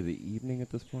going into the evening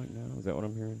at this point now? Is that what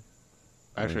I'm hearing?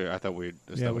 Actually, I thought we'd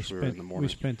established we were in the we morning.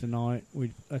 spent the night.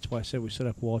 That's why I said we set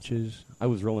up watches. I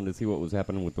was rolling to see what was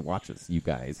happening with the watches, you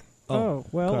guys. Oh,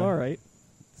 well, okay. all right.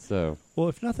 So, Well,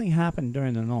 if nothing happened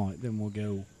during the night, then we'll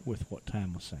go with what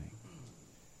Tam was saying.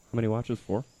 how many watches?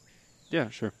 4? Yeah,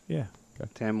 sure. Yeah.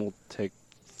 Tam will take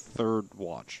third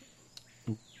watch.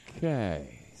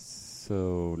 Okay.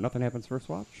 So, nothing happens first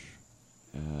watch?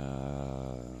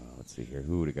 Let's see here.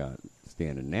 Who would have got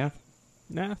standing? Nath?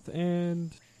 Nath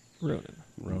and Ronan.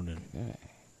 Ronan. Okay.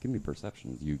 Give me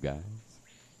perceptions, you guys.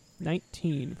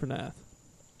 19 for Nath.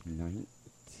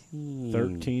 19.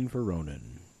 13 for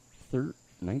Ronan.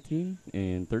 19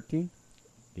 and 13?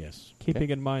 Yes. Keeping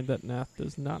in mind that Nath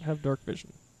does not have dark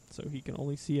vision, so he can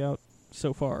only see out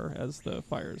so far as the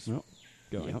fire's Yep.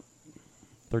 going. Yep.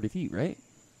 30 feet, right?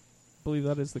 I believe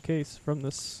that is the case from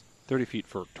this 30 feet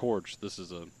for a torch. This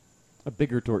is a... A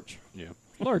bigger torch. Yeah.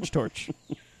 large torch.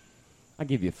 I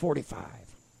give you 45.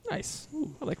 Nice.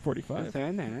 I like 45.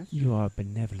 Very nice. You are a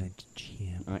benevolent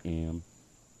champ. I am.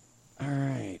 All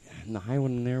right. And the high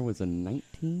one in there was a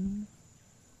 19.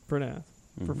 For Nath.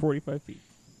 For Mhm. 45 feet.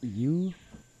 You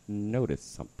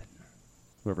noticed something.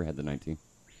 Whoever had the 19.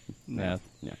 Nath.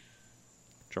 Yeah.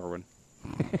 Jarwin.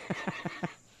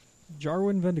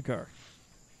 Jarwin Vendikar.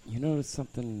 You noticed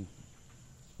something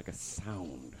like a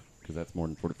sound, because that's more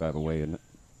than 45 away, isn't it?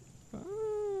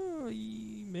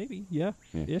 Maybe. Yeah.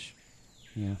 Yeah. Ish.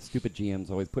 Yeah, stupid GM's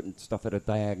always putting stuff at a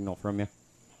diagonal from you.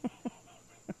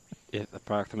 It's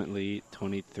approximately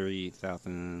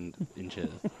 23,000 inches.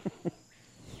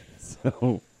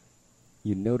 So,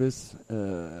 you notice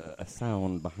a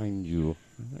sound behind you.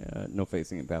 No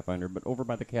facing it, Pathfinder, but over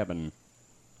by the cabin.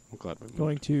 I'm glad we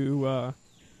Going to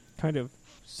kind of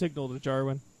signal to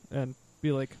Jarwin and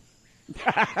be like,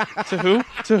 To who?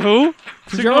 To who?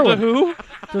 Signal to Jarwin. who?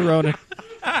 to Ronan.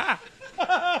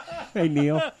 Hey,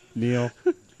 Neil. Neil.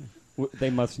 They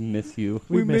must miss you.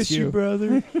 We miss you.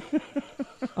 brother.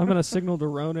 I'm going to signal to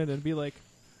Ronan and be like,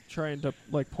 trying to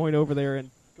like point over there and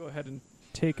go ahead and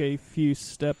take a few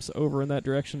steps over in that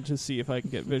direction to see if I can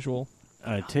get visual.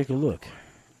 Take a look.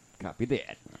 Copy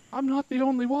that. I'm not the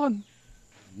only one.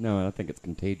 No, I think it's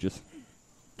contagious.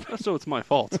 So it's my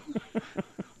fault.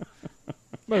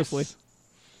 Mostly. Yes.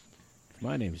 If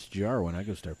my name's Jarwin, I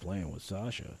go start playing with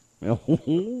Sasha.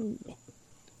 You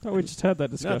Oh, we just had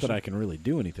that discussion. Not that I can really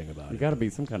do anything about it. got to be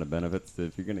some kind of benefits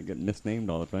if you're going to get misnamed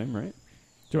all the time, right?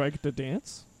 Do I get to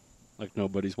dance? Like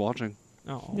nobody's watching.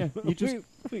 Oh. Yeah, you just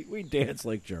we dance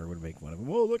like Jarwin, make fun of him.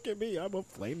 Oh, look at me, I'm a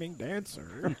flaming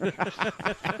dancer.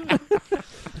 I've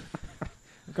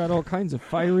got all kinds of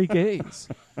fiery gays.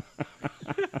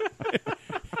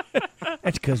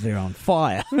 That's because they're on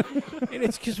fire. And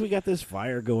it's because we got this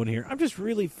fire going here. I'm just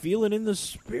really feeling in the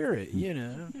spirit, you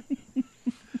know.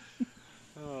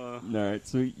 all right.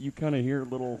 So you kind of hear a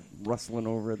little rustling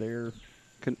over there.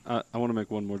 I want to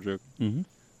make one more joke. Mm-hmm.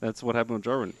 That's what happened with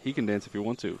Jarwin. He can dance if he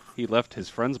wants to. He left his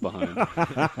friends behind.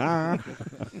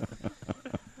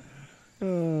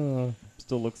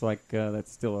 Still looks like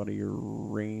that's still out of your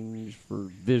range for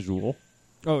visual.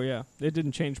 Oh, yeah. It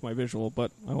didn't change my visual,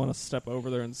 but I want to step over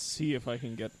there and see if I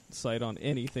can get sight on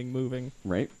anything moving.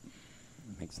 Right?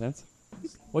 Makes sense.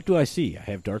 What do I see? I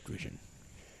have dark vision.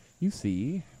 You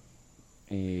see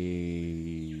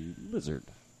a lizard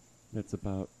that's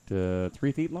about 3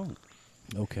 feet long.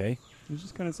 Okay. He's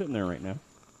just kind of sitting there right now.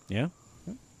 Yeah?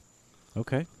 Yeah.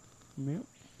 Okay. Yep.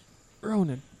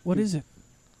 Ronan, what is it?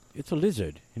 It's a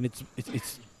lizard, and it's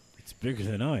bigger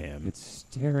than I am. It's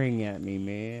staring at me,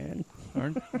 man.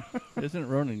 Isn't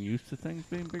Ronan used to things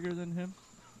being bigger than him?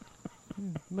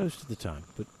 Most of the time,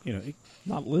 but you know, it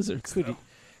Not lizards.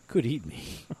 could eat me.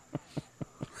 Do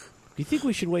you think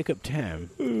we should wake up Tam?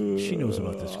 She knows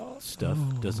about this stuff,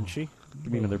 doesn't she?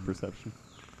 Give me another perception.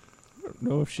 I don't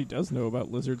know if she does know about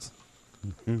lizards.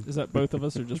 Is that both of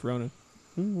us or just Ronan?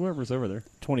 Whoever's over there.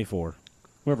 24.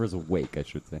 Whoever's awake, I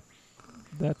should say.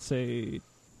 That's a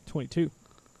 22.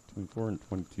 24 and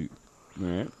 22. All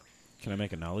right. Can I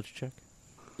make a knowledge check?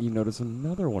 You notice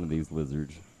another one of these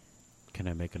lizards. Can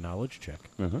I make a knowledge check?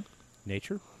 Uh-huh.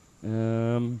 Nature?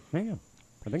 Hang on.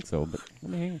 I think so, but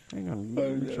let me hang on.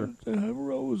 Make sure.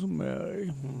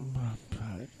 Rosemary.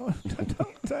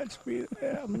 Don't touch me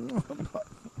there.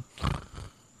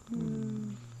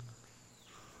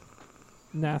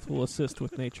 Nath will assist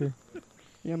with nature.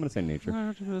 Yeah, I'm going to say nature.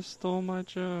 I just stole my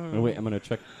joke. Oh, wait, I'm going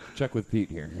to check with Pete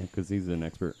here, because he's an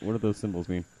expert. What do those symbols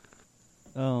mean?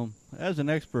 As an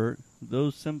expert,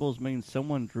 those symbols mean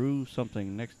someone drew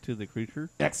something next to the creature.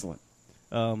 Excellent.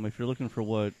 If you're looking for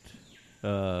what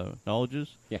knowledge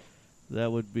is, Yeah.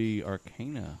 that would be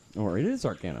Arcana. Or it is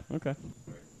Arcana. Okay.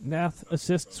 Nath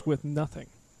assists with nothing.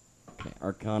 Okay,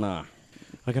 Arcana.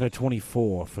 I got a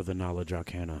 24 for the knowledge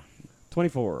arcana.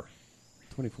 24.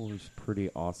 24 is pretty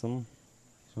awesome.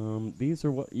 These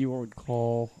are what you would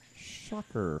call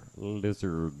shocker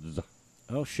lizards.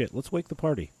 Oh shit, let's wake the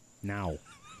party. Now.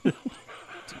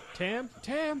 Tam?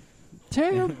 Tam?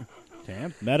 Tam?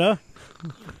 Meta?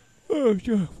 Oh,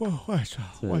 yeah.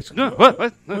 What's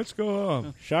going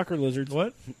on? Shocker lizards.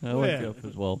 What? I wake up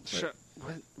as well.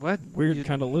 What? Weird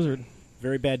kind of lizard.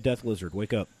 Very bad death lizard.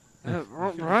 Wake up.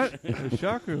 What? The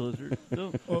shocker lizard.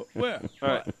 Don't- Oh, where? All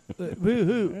right,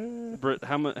 Who? Britt.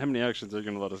 How many actions are you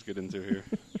going to let us get into here?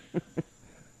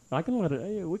 I can let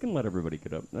it. We can let everybody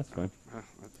get up. That's fine.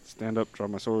 Stand up, draw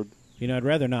my sword. You know, I'd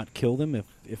rather not kill them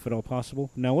if at all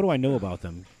possible. Now, what do I know about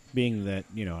them? Being that,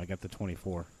 you know, I got the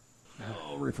 24.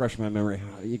 Oh, refresh my memory.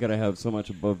 You got to have so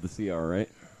much above the CR, right?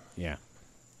 Yeah.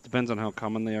 Depends on how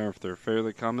common they are. If they're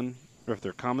fairly common, or if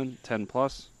they're common, 10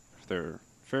 plus. If they're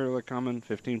fairly common,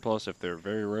 15 plus. If they're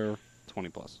very rare, 20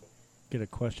 plus. Get a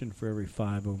question for every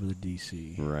 5 over the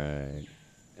DC. Right.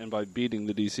 And by beating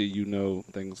the DC, you know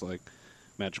things like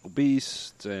magical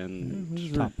beasts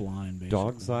and Top line, basically.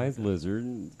 Dog-sized lizard.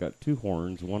 It's got 2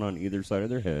 horns, one on either side of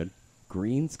their head.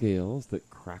 Green scales that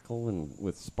crackle and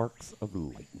with sparks of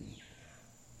lightning.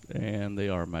 And they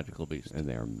are magical beasts. And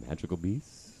they are magical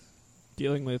beasts.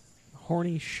 Dealing with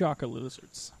horny shocker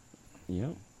lizards.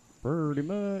 Yep. Pretty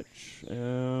much.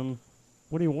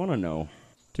 What do you want to know?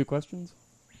 2 questions?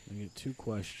 I get 2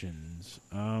 questions.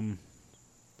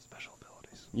 Special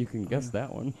abilities. You can guess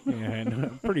that one. Yeah,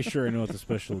 I'm pretty sure I know what the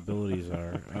special abilities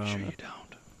are. Pretty sure you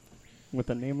don't. With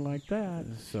a name like that.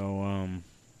 So,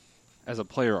 As a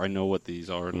player, I know what these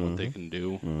are and what they can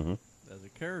do. Mm-hmm. As a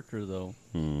character, though,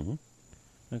 Mm-hmm.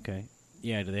 okay.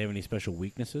 Yeah, do they have any special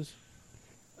weaknesses?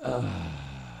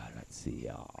 Let's see.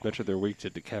 Bet you they're weak to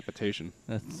decapitation.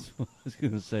 that's what I was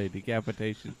going to say.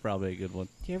 Decapitation is probably a good one.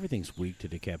 Yeah, everything's weak to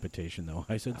decapitation, though.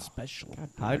 I said special.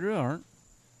 Hydra aren't.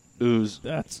 Ooze,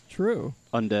 That's true.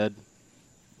 undead,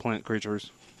 plant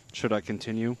creatures. Should I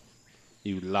continue?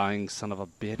 You lying son of a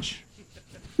bitch.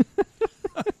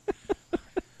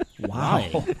 Wow.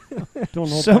 Don't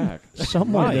hold Some- back.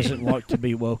 Someone Right. doesn't like to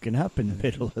be woken up in the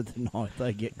middle of the night.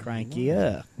 They get cranky.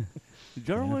 Yeah.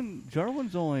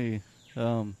 Jarwin's only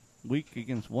weak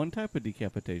against one type of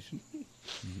decapitation.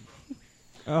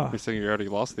 Oh, You're saying you already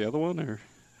lost the other one, or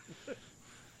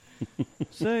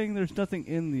Saying there's nothing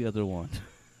in the other one.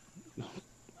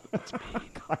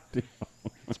 God damn.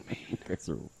 it's mean. Okay,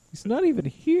 so, he's not even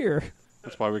here.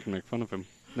 That's why we can make fun of him.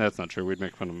 That's not true. We'd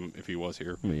make fun of him if he was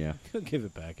here. yeah. He'll give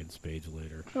it back in spades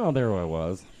later. Oh, there I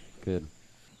was. Good.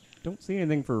 Don't see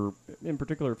anything in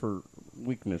particular for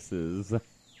weaknesses.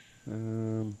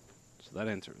 So that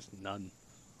answer is none.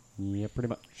 Yeah, pretty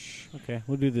much. Okay,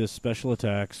 we'll do the special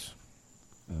attacks.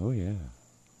 Oh, yeah.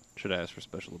 Should I ask for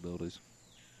special abilities?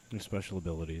 And special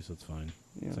abilities, that's fine.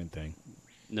 Yeah. Same thing.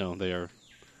 No, they are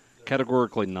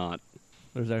categorically not.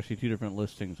 There's actually 2 different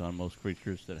listings on most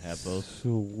creatures that have both.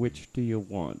 So which do you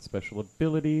want? Special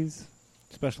abilities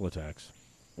Special attacks.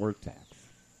 or attacks?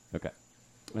 Okay.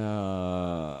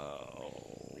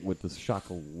 With the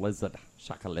shocker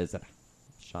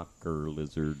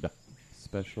lizard.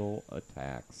 Special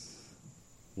attacks.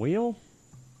 Well,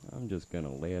 I'm just going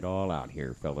to lay it all out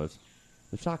here, fellas.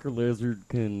 The shocker lizard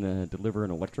can deliver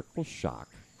an electrical shock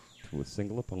to a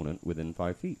single opponent within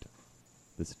 5 feet.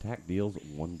 This attack deals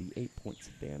 1d8 points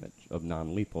of damage of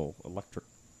non-lethal electric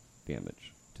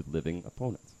damage to living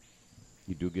opponents.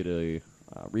 You do get a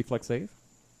reflex save.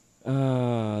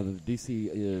 The DC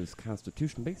is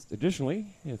Constitution-based.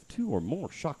 Additionally, if 2 or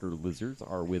more shocker lizards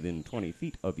are within 20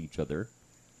 feet of each other,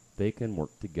 they can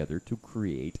work together to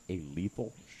create a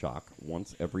lethal shock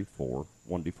once every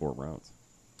 1d4 rounds.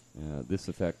 This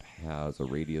effect has a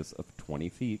radius of 20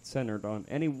 feet centered on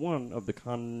any one of the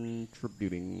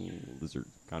contributing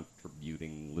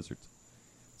lizards.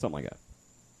 Something like that.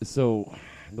 So,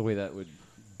 the way that would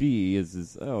be is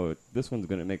this one's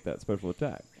going to make that special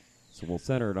attack. So we'll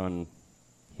center it on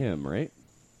him, right?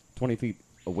 20 feet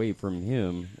away from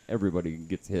him, everybody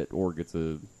gets hit or gets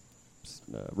a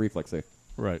reflex save.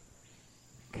 Right.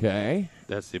 Okay.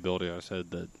 That's the ability I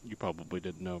said that you probably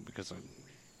didn't know because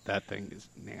that thing is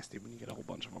nasty when you get a whole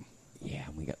bunch of them. Yeah,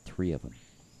 we got 3 of them.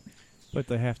 But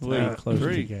they have to Wait, be close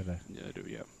 3. together. Yeah, I do,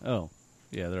 yeah. Oh.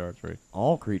 Yeah, there are 3.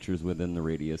 All creatures within the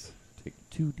radius take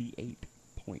 2d8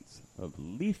 points of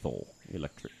lethal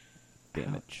electric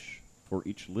damage for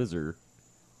each lizard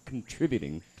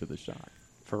contributing to the shock.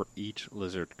 For each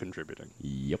lizard contributing.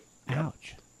 Yep.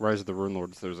 Ouch. Rise of the Rune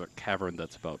Lords, there's a cavern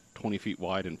that's about 20 feet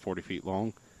wide and 40 feet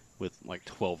long with like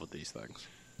 12 of these things.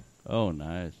 Oh,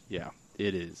 nice. Yeah,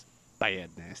 it is bad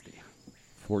nasty.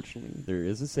 Fortunately, there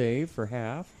is a save for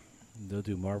half. They'll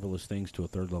do marvelous things to a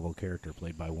 3rd level character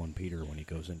played by one Peter when he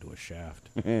goes into a shaft.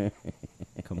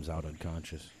 Comes out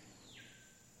unconscious.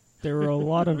 There were a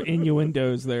lot of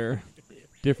innuendos there.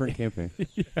 Different campaign.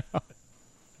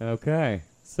 Okay.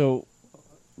 So,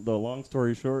 the long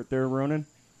story short there, Ronan,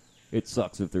 it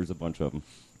sucks if there's a bunch of them.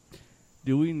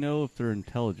 Do we know if they're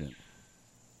intelligent?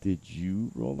 Did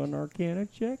you roll an Arcana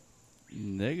check?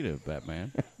 Negative,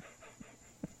 Batman.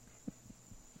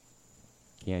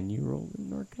 Can you roll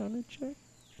an Arcana check?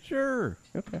 Sure.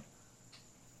 Okay.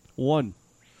 1.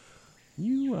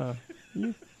 You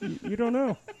don't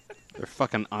know. They're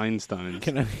fucking Einsteins.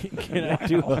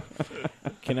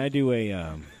 Can I do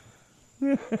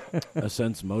a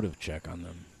sense motive check on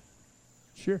them?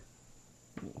 Sure.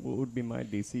 What would be my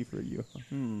DC for you?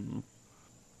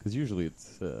 Because usually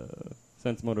it's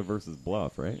sense motive versus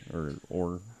bluff, right?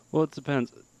 Or Well, it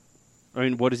depends. I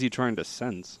mean, what is he trying to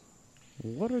sense?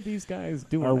 what are these guys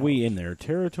doing? Are we out? in their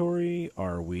territory?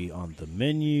 Are we on the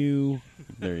menu?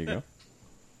 There you go.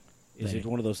 Is it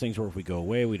one of those things where if we go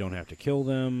away, we don't have to kill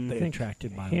them? They're think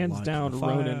attracted by the Hands light down, of the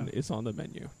fire. Ronan is on the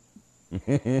menu.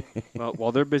 Well,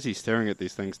 while they're busy staring at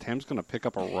these things, Tam's going to pick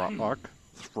up a rock,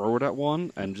 throw it at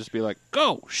one, and just be like,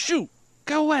 go, shoot,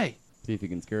 go away. See if you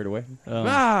can scare it away.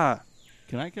 Ah!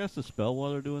 Can I cast a spell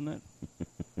while they're doing that?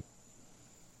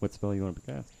 What spell you want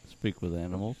to cast? Speak with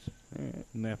animals. All right.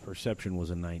 And that perception was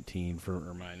a 19 for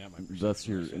or my not my perception. That's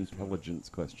your my sense intelligence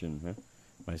question, huh? motive.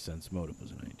 My sense motive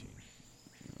was a 19.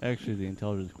 Actually, the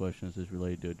intelligence question is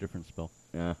related to a different spell.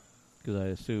 Yeah. Because I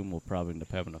assume we'll probably end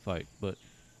up having a fight. But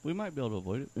we might be able to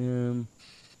avoid it.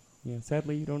 Yeah,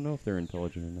 sadly, you don't know if they're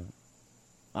intelligent or not.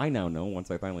 I now know once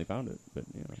I finally found it, but,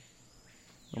 you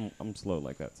know, I'm slow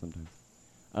like that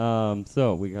sometimes.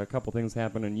 So, we got a couple things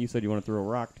happening. You said you want to throw a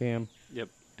rock, Tam. Yep.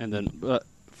 And then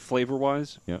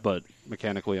flavor-wise, Yeah. but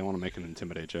mechanically, I want to make an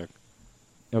intimidate check.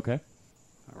 Okay.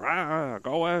 Rah,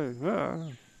 go away.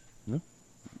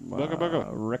 Bugga, bugga.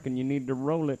 Reckon you need to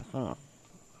roll it, huh?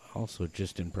 Also,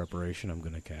 just in preparation, I'm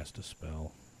going to cast a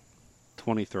spell.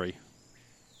 23.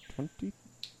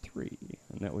 23.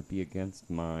 And that would be against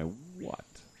my what?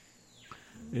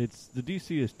 It's the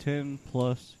DC is 10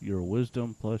 plus your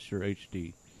wisdom plus your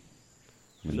HD.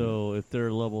 So if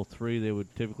they're level 3, they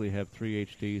would typically have 3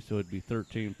 HD, so it'd be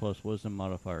 13 plus wisdom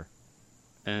modifier.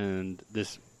 And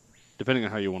this, depending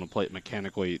on how you want to play it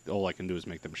mechanically, all I can do is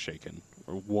make them shaken.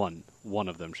 Or one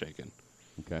of them shaken.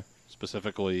 Okay.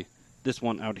 Specifically, this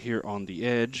one out here on the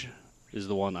edge is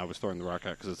the one I was throwing the rock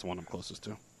at because it's the one I'm closest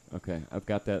to. Okay, I've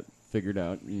got that figured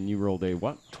out. And you rolled a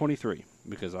what? 23,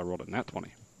 because I rolled a nat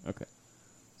 20. Okay.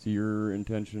 So your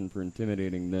intention for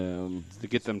intimidating them, To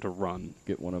get them to run.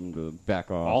 get one of them to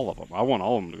back off. All of them. I want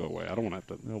all of them to go away. I don't want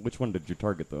to have to... Which one did you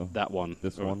target, though? That one.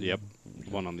 This Or- one? Yep. The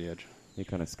one on the edge. He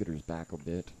kind of skitters back a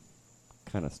bit.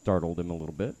 Kind of startled him a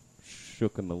little bit.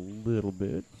 Shook him a little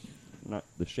bit. Not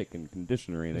the shaken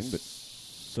condition or anything, but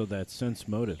So that sense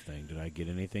motive thing, did I get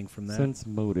anything from that? sense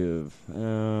motive.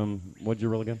 What'd you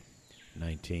roll again?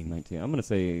 19. 19. I'm going to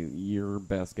say your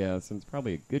best guess, and it's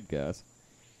probably a good guess,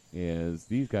 is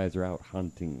these guys are out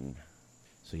hunting.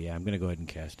 So yeah, I'm going to go ahead and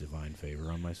cast Divine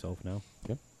Favor on myself now.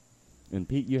 Okay. And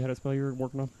Pete, you had a spell you were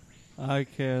working on? I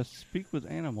cast Speak with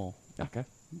Animal. Okay.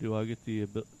 Do I get the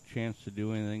chance to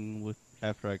do anything with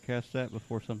after I cast that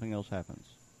before something else happens?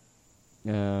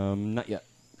 Not yet,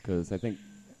 because I think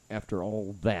after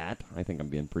all that, I think I'm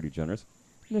being pretty generous.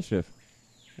 Initiative.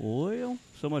 Well,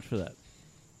 so much for that.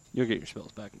 You'll get your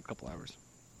spells back in a couple hours.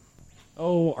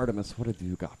 Oh, Artemis, what have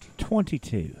you got?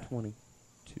 22. 22.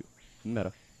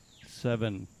 Meta.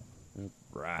 7.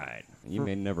 Right. You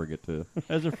may never get to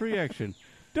As a free action.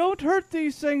 Don't hurt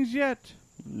these things yet!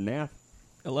 Nath.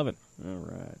 11. All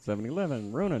right.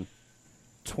 7-11. Ronan.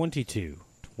 22.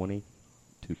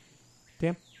 22.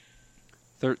 Tam.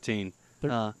 13.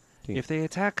 13. If they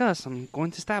attack us, I'm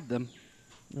going to stab them.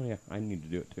 Oh, yeah. I need to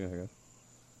do it, too, I guess.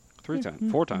 3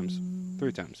 times. 4 times.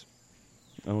 3 times.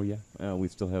 Oh, yeah. We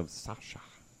still have Sasha.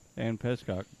 And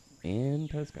Pescock. And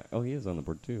Pesca. Oh, he is on the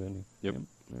board, too, isn't he? Yep.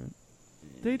 All right.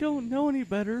 They don't know any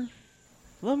better.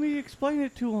 Let me explain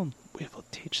it to them. We will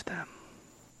teach them.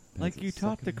 Like That's you a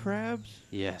taught the second. crabs.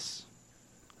 Yes.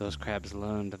 Those crabs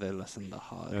learned their lesson the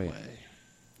hard Oh, yeah. way.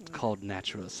 It's called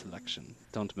natural selection.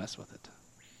 Don't mess with it.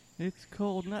 It's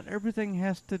cold. Not everything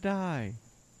has to die.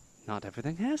 Not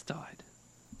everything has died.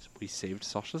 We saved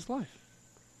Sasha's life.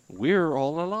 We're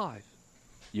all alive.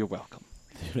 You're welcome.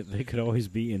 They could always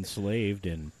be enslaved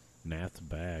in Nath's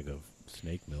bag of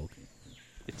snake milk.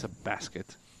 It's a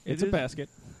basket. It's It a is- basket.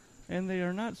 And they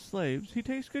are not slaves. He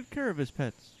takes good care of his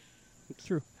pets. It's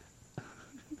true.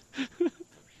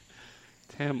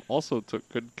 Tam also took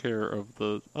good care of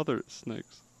the other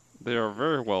snakes. They are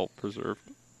very well preserved.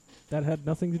 That had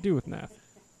nothing to do with Nath.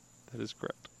 That is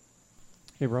correct.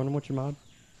 Hey, Ronan, what's your mod?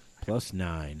 Plus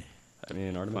 9. I have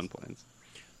And Artemis? fun plans.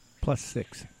 Plus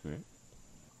 6. All right.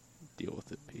 Deal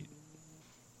with it, Pete.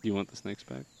 Do you want the snakes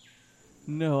back?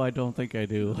 No, I don't think I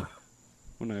do.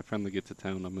 When I finally get to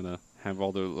town, I'm gonna have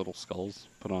all their little skulls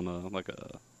put on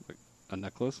a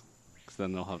necklace, because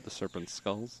then they'll have the serpent's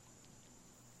skulls.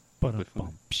 But Be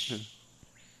funny. Yeah.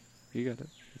 You got it.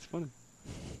 It's funny.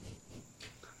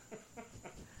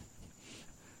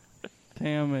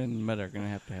 Tam and Meta are going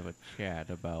to have a chat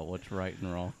about what's right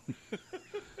and wrong.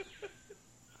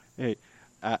 Hey,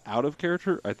 out of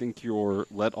character, I think your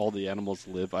 "let all the animals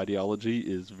live" ideology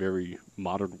is very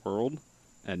modern world,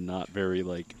 and not very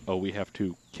like, oh, we have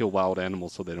to kill wild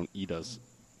animals so they don't eat us,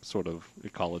 sort of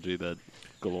ecology that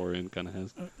Galorian kind of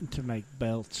has. To make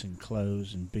belts and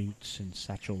clothes and boots and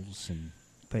satchels and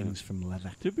things from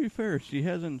leather. To be fair, she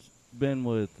hasn't been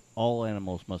with all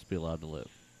animals must be allowed to live.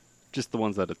 Just the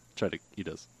ones that try to eat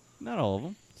us. Not all of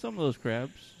them. Some of those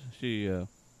crabs she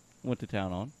went to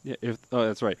town on. Yeah,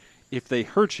 that's right. If they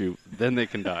hurt you, then they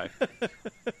can die.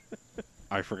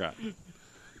 I forgot.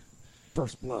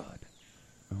 First blood.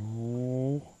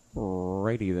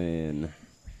 Alrighty then.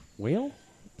 Well,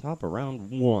 top of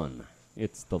round 1.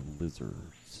 It's the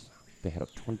lizards. They had a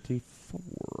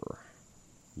 24.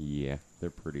 Yeah, they're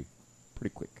pretty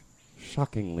quick.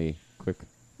 Shockingly quick.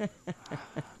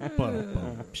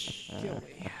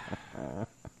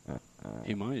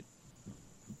 He might.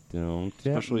 Don't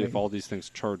Especially if me. all these things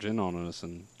charge in on us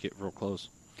and get real close.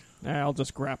 I'll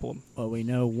just grapple him. Well, we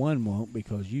know one won't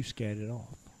because you scared it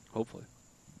off. Hopefully.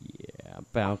 Yeah,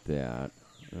 about that.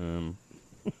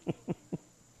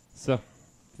 So,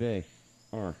 they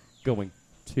are going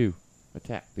to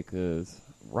attack because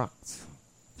rocks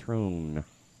thrown.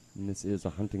 And this is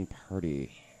a hunting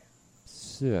party.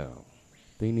 So,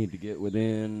 they need to get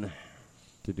within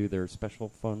to do their special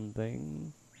fun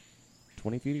thing.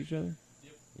 20 feet each other?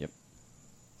 Yep.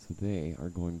 So they are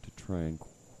going to try and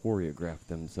choreograph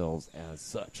themselves as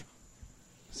such.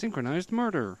 Synchronized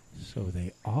murder. So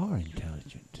they are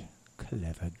intelligent.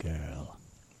 Clever girl.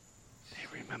 They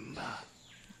remember.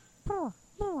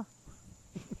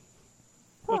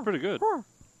 That's pretty good.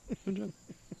 Good job.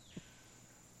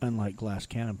 Unlike Glass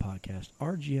Cannon podcast,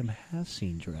 RGM has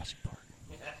seen Jurassic Park.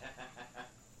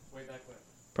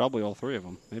 Probably all three of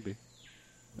them, maybe.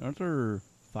 Aren't there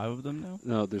 5 of them now?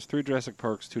 No, there's 3 Jurassic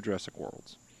Parks, 2 Jurassic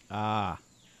Worlds. Ah,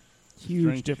 Huge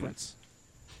Strange difference.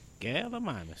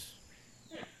 Gallimimus.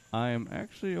 I am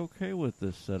actually okay with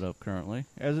this setup currently.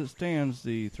 As it stands,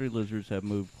 the 3 lizards have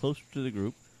moved closer to the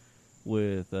group,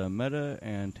 with Meta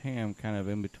and Tam kind of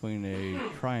in between a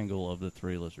triangle of the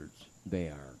 3 lizards. They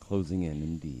are closing in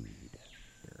indeed.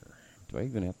 Here. Do I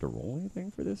even have to roll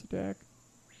anything for this attack?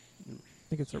 I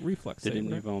think it's a reflex Did save,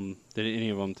 any right? of them? Did any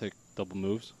of them take double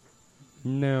moves?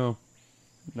 No.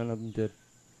 None of them did.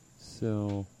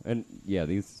 So, and yeah,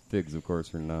 these figs, of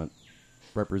course, are not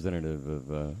representative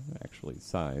of actually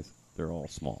size. They're all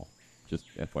small. Just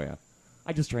FYI.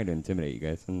 I just tried to intimidate you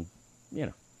guys, and, you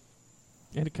know,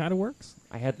 And it kind of works.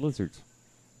 I had lizards,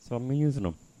 so I'm using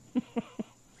them.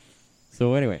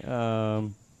 So anyway,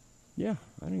 yeah,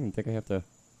 I don't even think I have to.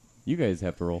 You guys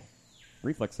have to roll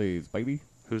reflex saves, baby.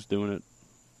 Who's doing it?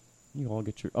 You all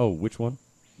get your. Oh, which one?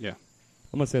 Yeah.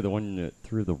 I'm gonna say the one that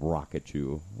threw the rock at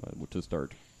you to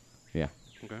start. Yeah.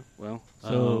 Okay. Well.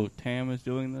 So Tam is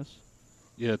doing this?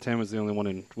 Yeah, Tam is the only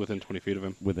one within 20 feet of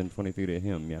him. Within 20 feet of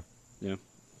him, yeah. Yeah.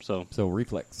 So So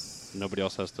reflex. nobody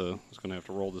else is going to have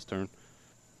to roll this turn.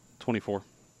 24.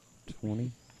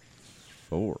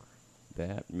 24.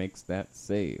 That makes that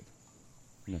save.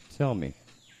 Now tell me,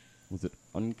 was it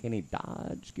uncanny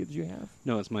dodge gives you half?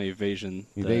 No, it's my evasion.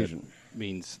 Evasion. That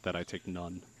means that I take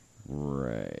none.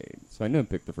 Right. So I didn't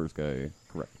pick the first guy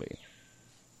correctly.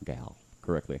 Gal.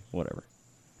 Correctly. Whatever.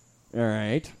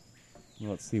 Alright.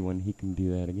 Let's see when he can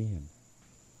do that again.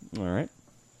 Alright.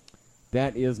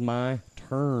 That is my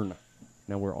turn.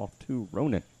 Now we're off to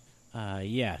Ronan.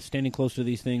 Yeah, standing close to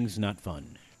these things, not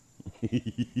fun.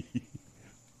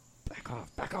 Back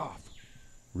off. Back off.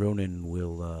 Ronan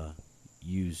will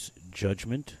use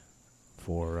judgment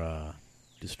for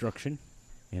destruction,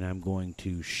 and I'm going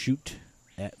to shoot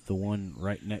at the one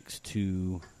right next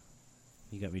to.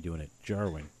 You got me doing it,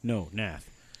 Jarwin. No, Nath.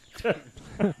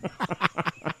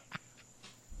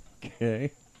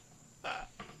 Okay.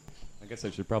 I guess I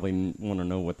should probably want to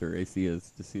know what their AC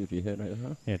is to see if you hit it,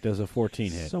 huh? Yeah, it does a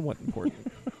 14 hit. Somewhat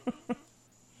important. You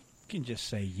can just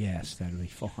say yes, that'll be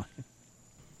fine.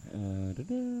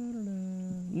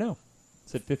 No. It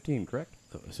said 15, correct?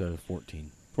 So 14.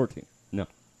 14. No.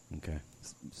 Okay.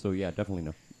 So, yeah, definitely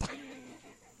no.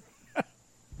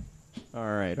 All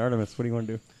right, Artemis, what do you want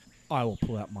to do? I will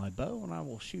pull out my bow and I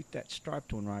will shoot that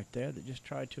striped one right there that just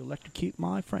tried to electrocute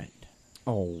my friend.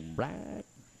 All right.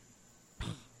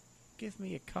 Give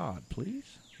me a card,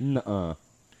 please. Nuh-uh.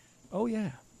 Oh,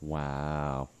 yeah.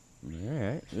 Wow. All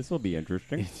right. This will be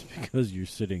interesting. It's because you're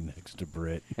sitting next to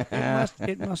Britt.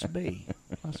 It must be.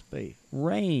 Must be.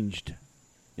 Ranged.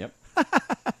 Yep.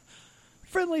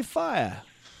 Friendly fire.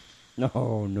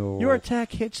 No, no. Your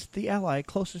attack hits the ally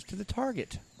closest to the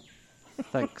target.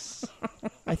 Thanks.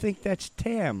 I think that's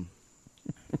Tam.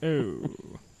 Oh.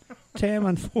 Tam,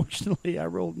 unfortunately, I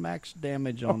rolled max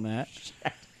damage on that.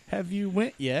 Have you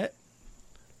went yet?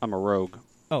 I'm a rogue.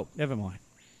 Oh, never mind.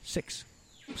 6.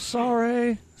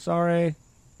 Sorry.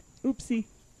 Oopsie.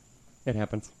 It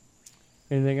happens.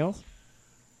 Anything else?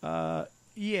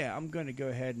 Yeah, I'm going to go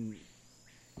ahead and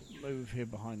move here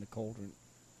behind the cauldron.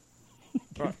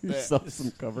 Give yourself some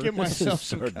cover. Give myself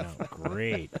some Starting out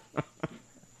great.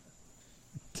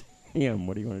 Damn,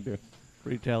 what do you want to do?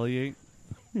 Retaliate.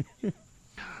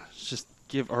 Just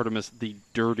give Artemis the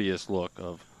dirtiest look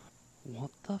of,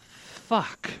 what the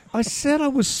fuck? I said I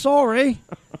was sorry.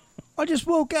 I just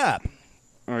woke up.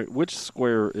 All right, which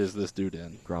square is this dude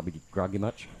in? Groggy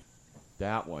much?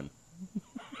 That one.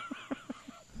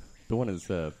 The one is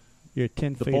You're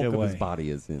 10 The feet bulk away. of his body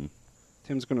is in.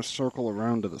 Tim's going to circle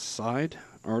around to the side.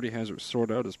 Already has her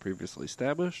sword out as previously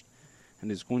established.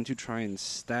 And is going to try and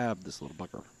stab this little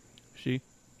bugger. She.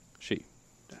 She.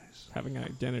 Nice. Having an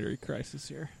identity crisis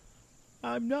here.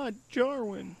 I'm not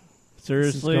Jarwin.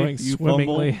 Seriously, this is going you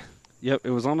swimmingly. fumble? Yep, it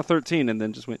was on a 13 and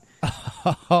then just went.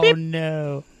 Oh,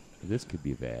 no. This could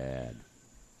be bad.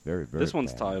 Very, very This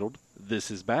one's bad. titled, This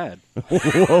is Bad.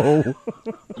 Whoa.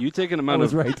 You take an I amount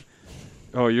was of. right.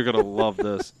 Oh, you're going to love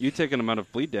this. You take an amount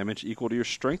of bleed damage equal to your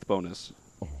strength bonus.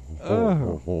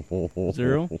 Oh.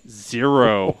 0?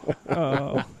 0.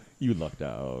 Oh. You lucked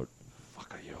out.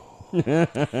 Fuck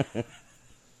you.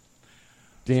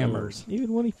 Dammers.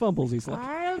 Even when he fumbles, he's like,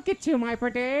 I'll get you, my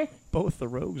pretty. Both the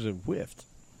rogues have whiffed.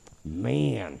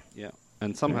 Man. Yeah.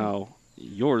 And somehow,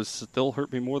 yours still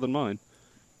hurt me more than mine.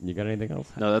 You got anything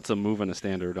else? No, that's a move and a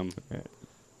standard. Right.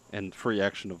 And free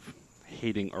action of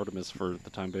hating Artemis for the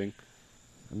time being.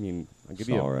 I mean, I'll give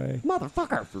you a sorry.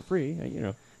 motherfucker for free. You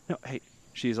know. No, hey,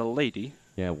 she's a lady.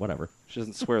 Yeah, whatever. She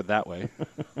doesn't swear that way.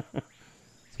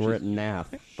 So we're at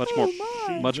Nath.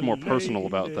 Much more personal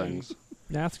about things.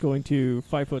 Nath's going to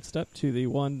 5-foot step to the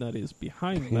one that is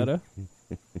behind Meta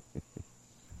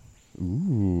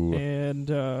Ooh. and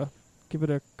give it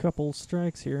a couple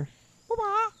strikes here.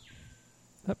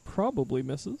 That probably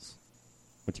misses.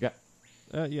 What you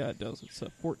got? Yeah, it does. It's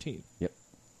 14. Yep.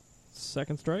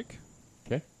 Second strike.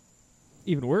 Okay.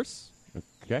 Even worse.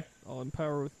 Okay. I'll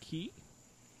empower with key.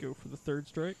 Go for the third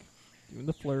strike. Doing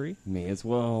the flurry. May as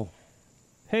well.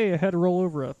 Hey, I had to roll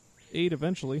over a 8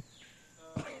 eventually.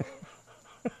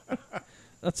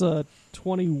 That's a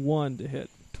 21 to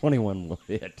hit. 21 will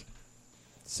hit.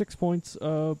 6 points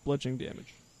of bludgeoning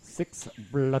damage. 6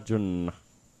 bludgeon.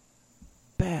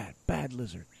 Bad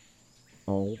lizard.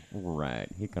 All right.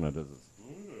 He kind of does this.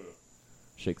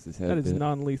 Shakes his head. That a is bit.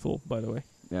 non-lethal, by the way.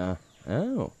 Yeah.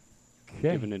 Oh.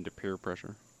 Okay. Given into peer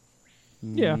pressure.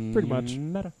 Yeah, pretty much.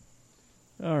 Meta.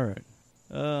 All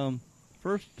right.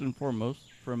 First and foremost,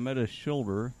 from Meta's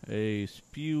shoulder, a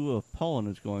spew of pollen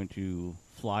is going to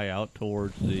fly out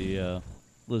towards the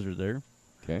lizard there.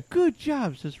 Okay. Good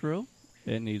job, Cicero.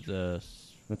 It needs a, I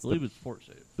That's believe the- it's fort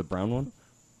save. The brown one?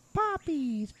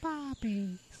 Poppies,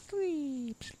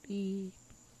 sleep.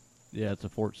 Yeah, it's a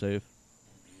fort save.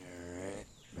 Alright.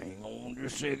 Hang on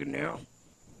just a second now.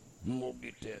 We'll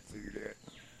get that figured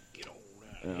out. Get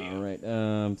on out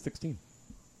Alright. 16.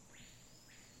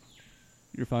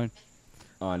 You're fine.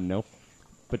 No.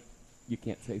 But you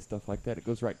can't say stuff like that. It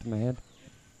goes right to my head.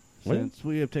 What? Since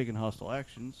we have taken hostile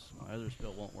actions, my other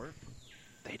spell won't work.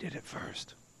 They did it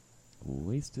first.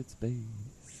 Wasted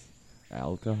space.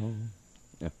 Alcohol.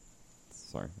 Yeah.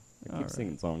 Sorry. I keep Alright.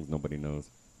 singing songs nobody knows.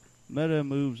 Meta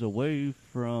moves away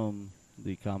from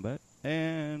the combat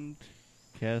and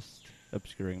casts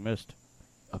Obscuring Mist.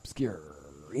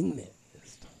 Obscuring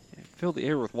mist. Yeah, fill the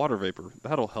air with water vapor.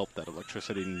 That'll help that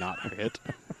electricity not hit.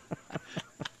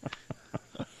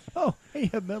 Oh, hey, you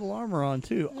have metal armor on,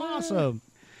 too. Awesome.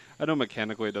 I know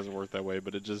mechanically it doesn't work that way,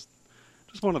 but it just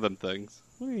one of them things.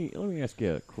 Let me ask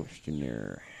you a question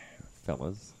there,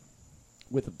 fellas.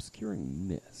 With obscuring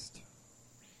mist,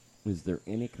 is there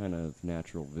any kind of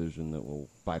natural vision that will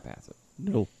bypass it?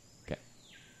 No. Okay.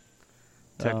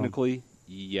 Technically,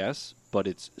 yes, but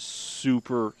it's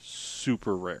super,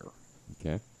 super rare.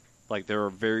 Okay. Like, there are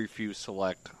very few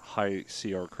select high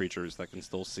CR creatures that can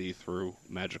still see through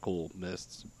magical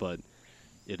mists, but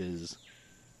it is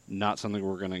not something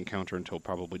we're going to encounter until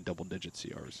probably double-digit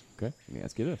CRs. Okay. Let me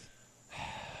ask you this.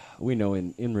 We know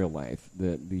in real life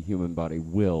that the human body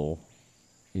will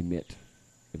emit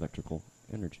electrical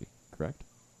energy, correct?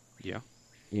 Yeah.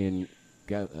 In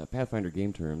Pathfinder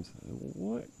game terms,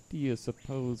 what do you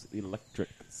suppose electric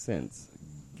sense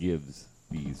gives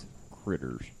these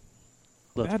critters?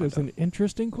 That is an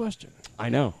interesting question. I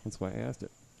know. That's why I asked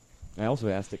it. I also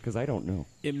asked it because I don't know.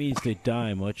 It means they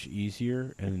die much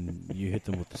easier, and you hit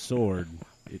them with the sword,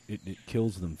 it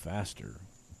kills them faster,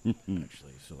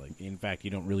 actually. So, like, in fact, you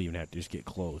don't really even have to just get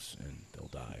close, and they'll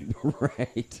die.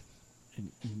 Right.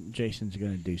 And Jason's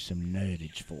going to do some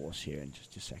nerdage for us here in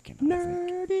just a second. I think.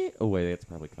 Nerdy. Oh, wait, that's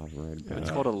probably copyrighted.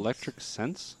 It's called electric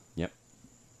sense. Yep.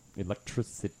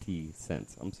 Electricity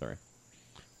sense. I'm sorry.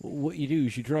 What you do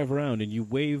is you drive around and you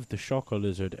wave the shocker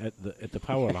lizard at the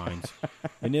power lines,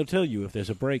 and they'll tell you if there's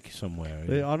a break somewhere.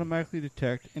 They automatically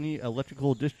detect any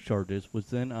electrical discharges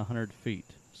within 100 feet.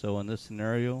 So in this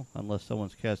scenario, unless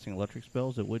someone's casting electric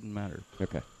spells, it wouldn't matter.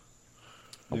 Okay.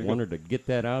 I There you wanted to get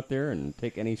that out there and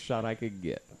take any shot I could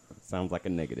get. Sounds like a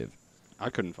negative.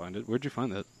 I couldn't find it. Where'd you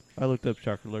find that? I looked up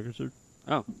Chakra Lizard,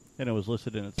 Oh, and it was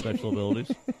listed in its special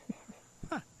abilities.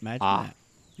 Imagine Ah. that.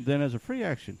 Then as a free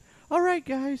action, All right,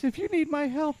 guys, if you need my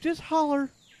help, just holler.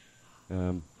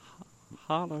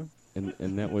 Holler.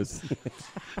 And that was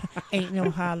Ain't no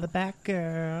holler back,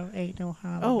 girl. Ain't no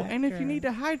holler Oh, back, and if girl. you need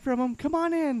to hide from them, come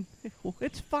on in.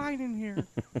 It's fine in here.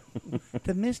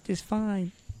 The mist is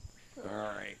fine. all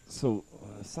right. So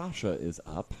Sasha is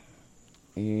up,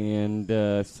 and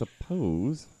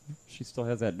suppose she still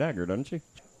has that dagger, doesn't she?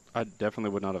 I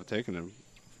definitely would not have taken him.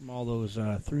 From all those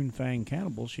Thrunfang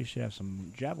cannibals, she should have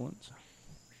some javelins.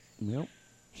 Nope.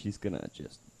 She's gonna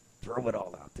just throw it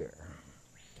all out there.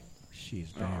 She's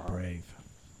very brave.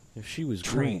 If she was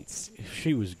green,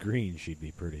 she'd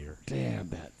be prettier. Damn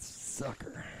that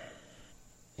sucker.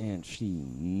 And she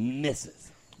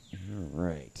misses. All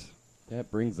right.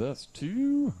 That brings us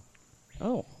to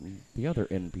the other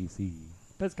NPC,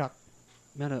 Pezcock.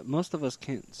 Meta, most of us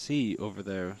can't see over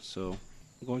there, so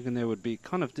going in there would be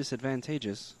kind of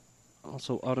disadvantageous.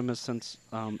 Also, Artemis, since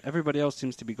everybody else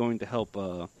seems to be going to help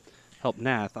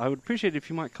Nath, I would appreciate it if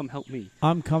you might come help me.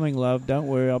 I'm coming, love. Don't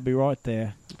worry. I'll be right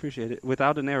there. Appreciate it.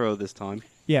 Without an arrow this time.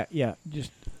 Yeah.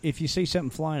 Just if you see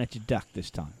something flying at you, duck this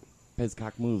time.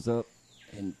 Pezcock moves up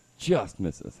and just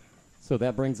misses. So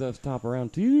that brings us top of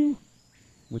round 2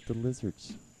 with the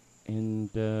lizards. And,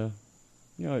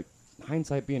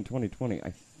 hindsight being 2020,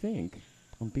 I think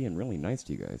I'm being really nice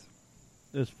to you guys.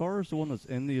 As far as the one that's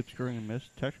in the obscuring mist,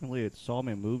 technically it saw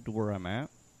me move to where I'm at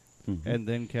and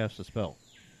then cast a spell.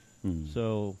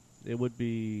 So it would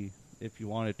be, if you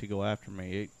wanted to go after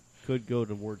me, it could go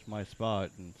towards my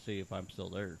spot and see if I'm still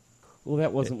there. Well,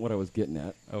 that wasn't what I was getting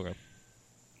at. Okay.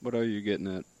 What are you getting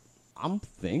at? I'm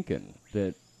thinking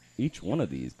that each one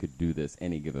of these could do this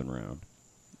any given round.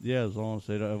 Yeah, as long as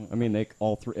they don't. I mean,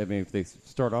 if they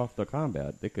start off the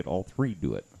combat, they could all 3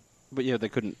 do it. But yeah, they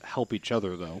couldn't help each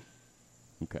other, though.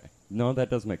 Okay. No, that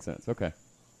does make sense. Okay.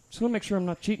 Just want to make sure I'm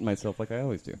not cheating myself like I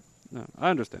always do. No, I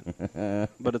understand.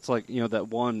 But it's like, that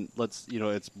one,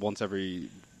 it's once every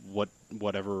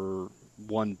whatever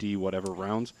 1D whatever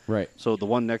rounds. Right. So the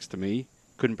one next to me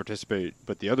couldn't participate,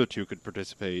 but the other 2 could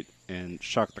participate and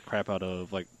shock the crap out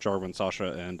of, like, Jarwin,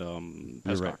 Sasha, and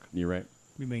You're Pezcock. right. You're right.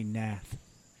 We mean Nath.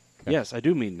 Okay. Yes, I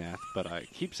do mean Nath, but I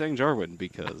keep saying Jarwin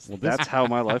because Well, this- that's how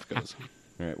my life goes.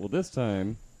 All right. Well, this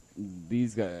time,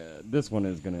 this one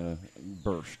is gonna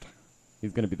burst.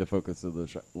 He's gonna be the focus of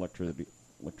the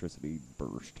electricity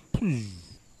burst.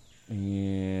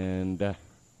 And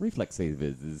reflex save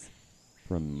is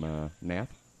from Nath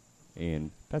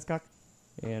and Pezcock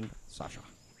and Sasha.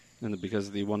 And because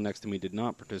the one next to me did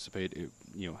not participate, it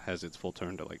has its full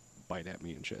turn to like bite at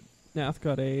me and shit. Nath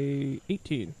got a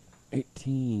 18.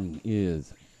 18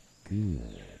 is good.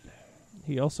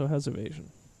 He also has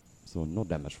evasion. So no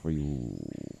damage for you.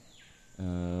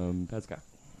 Pezcock.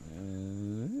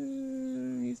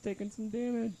 He's taking some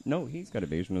damage. No, he's got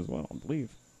evasion as well, I believe.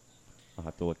 I'll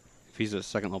have to look. If he's a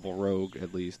second level rogue,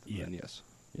 at least, Yeah. then yes.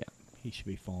 Yeah. He should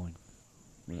be fine.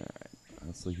 All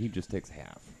right. So he just takes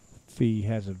half. If he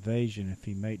has evasion,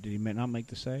 did he not make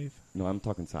the save? No, I'm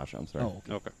talking Sasha. I'm sorry. Oh,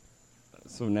 Okay.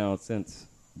 So now, since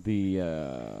the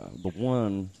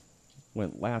one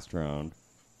went last round,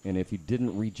 and if he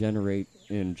didn't regenerate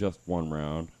in just one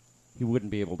round, he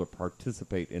wouldn't be able to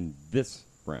participate in this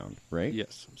round, right?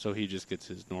 Yes. So he just gets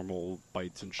his normal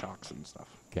bites and shocks and stuff.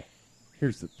 Okay.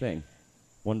 Here's the thing.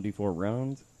 1d4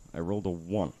 rounds, I rolled a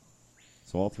 1.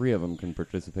 So all 3 of them can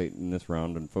participate in this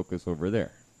round and focus over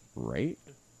there, right?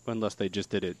 Unless they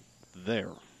just did it there.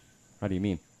 How do you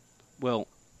mean? Well,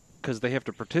 because they have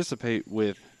to participate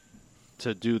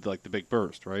to do like the big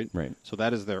burst, right? Right. So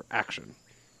that is their action.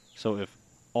 So if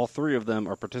all 3 of them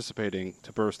are participating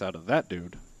to burst out of that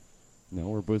dude, No,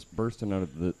 we're bursting out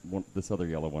of this other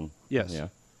yellow one. Yes. Yeah.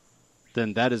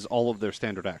 then that is all of their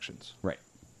standard actions. Right.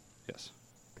 Yes.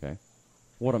 Okay.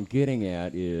 What I'm getting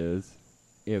at is,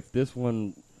 if this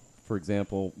one, for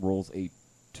example, rolls a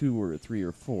 2 or a 3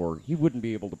 or 4, he wouldn't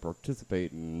be able to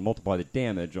participate and multiply the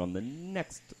damage on the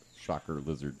next Shocker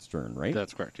Lizard's turn, right?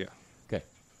 That's correct, yeah. Okay.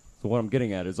 So what I'm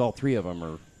getting at is all 3 of them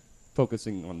are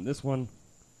focusing on this one.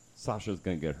 Sasha's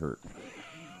going to get hurt.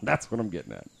 That's what I'm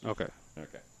getting at. Okay.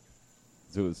 Okay.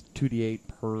 So it was 2d8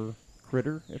 per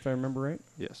critter, if I remember right?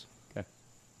 Yes. Okay.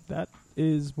 That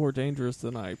is more dangerous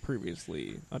than I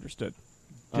previously understood.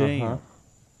 Damn. Uh-huh.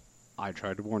 I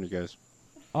tried to warn you guys.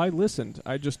 I listened.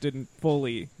 I just didn't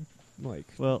fully, Well,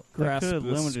 I grasp could have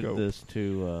the limited scope. this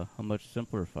to a much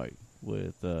simpler fight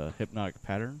with Hypnotic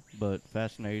Pattern, but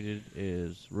Fascinated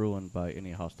is ruined by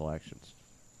any hostile actions.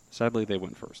 Sadly, they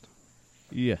went first.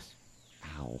 Yes.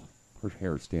 Ow. Her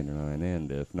hair's standing on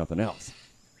end, if nothing else.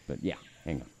 But yeah,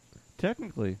 hang on.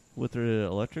 Technically, with their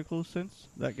electrical sense,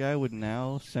 that guy would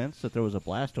now sense that there was a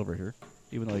blast over here,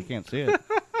 even though he can't see it.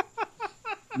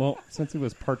 Well, since he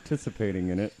was participating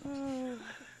in it,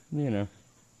 you know.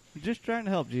 Just trying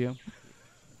to help, GM.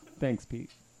 Thanks, Pete.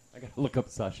 I gotta look up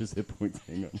Sasha's hit points.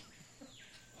 Hang on.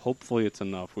 Hopefully it's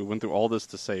enough. We went through all this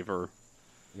to save her.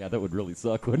 Yeah, that would really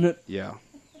suck, wouldn't it? Yeah.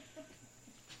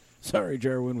 Sorry,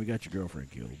 Jarwin, we got your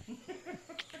girlfriend killed.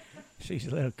 She's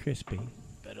a little crispy.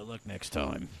 Better luck next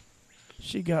time.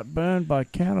 She got burned by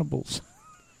cannibals.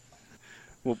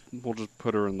 We'll just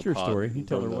put her in the True pot. story. and You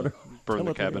tell her what. burn tell the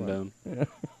her cabin what you down. want. Yeah.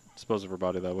 Dispose of her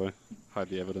body that way. Hide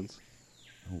the evidence.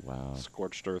 Oh wow.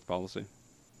 Scorched earth policy.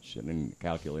 Shit in the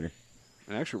calculator.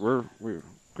 And actually, we're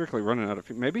quickly running out of.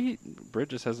 Maybe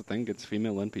Bridges has a thing against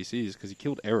female NPCs because he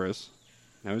killed Eris.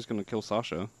 Now he's going to kill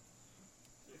Sasha.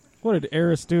 What did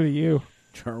Eris do to you?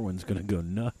 Jarwin's gonna go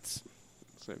nuts.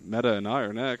 So Meta and I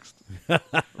are next.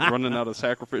 Running out of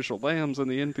sacrificial lambs and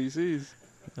the NPCs.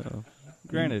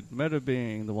 Granted, Meta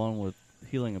being the one with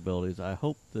healing abilities, I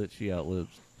hope that she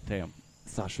outlives Tam.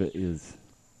 Sasha is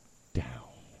down.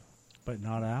 But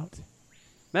not out?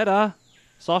 Meta!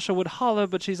 Sasha would holler,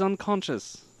 but she's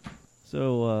unconscious.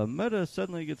 So Meta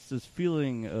suddenly gets this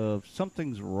feeling of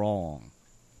something's wrong.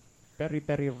 Very,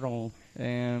 very wrong.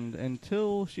 And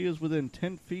until she is within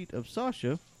 10 feet of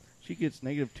Sasha, she gets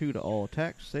 -2 to all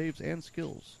attacks, saves, and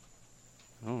skills.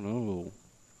 Oh no.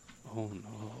 Oh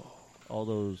no. All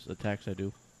those attacks I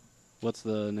do. What's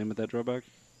the name of that drawback?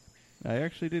 I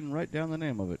actually didn't write down the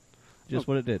name of it. Just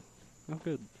what it did. Oh,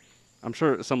 good. I'm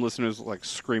sure some listeners like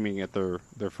screaming at their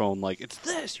phone like, it's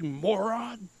this, you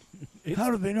moron! How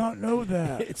do they not know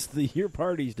that? It's your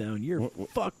party's down. You're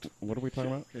fucked. What are we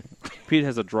talking about? Pete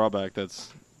has a drawback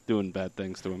that's doing bad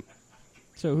things to him.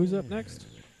 So who's up next?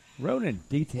 Ronan.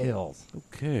 Details.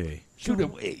 Okay. Shoot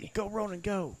away. Go, Ronan,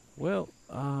 go. Well,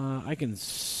 I can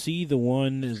see the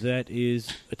one that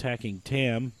is attacking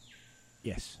Tam,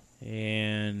 Yes.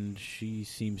 and she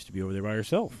seems to be over there by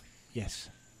herself. Yes.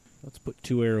 Let's put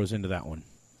 2 arrows into that one.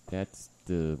 That's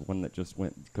the one that just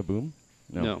went kaboom?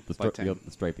 No, the, by 10.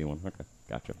 the stripy one. Okay,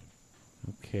 gotcha.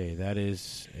 Okay, that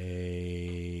is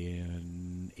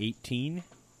an 18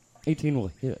 18 will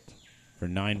hit. for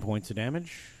 9 points of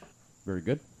damage, Very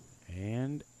good.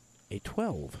 and a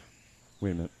 12.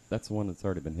 Wait a minute. That's the one that's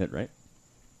already been hit, right?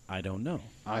 I don't know.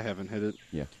 I haven't hit it.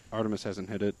 Yeah. Artemis hasn't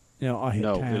hit it. No, I hit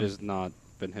No, Tam. it has not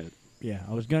been hit. Yeah,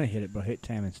 I was going to hit it, but I hit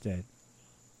Tam instead.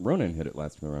 Ronan hit it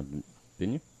last time around,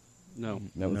 didn't you? No.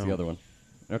 That was the No. other one.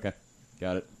 Okay,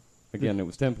 got it. Again, it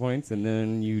was 10 points, and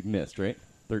then you missed, right?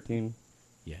 13?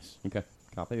 Yes. Okay.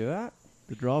 Copy that.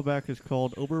 The drawback is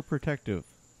called overprotective.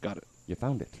 Got it. You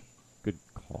found it. Good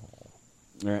call.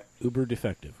 All right. Uber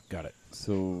defective. Got it.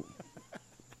 So,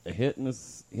 a hit and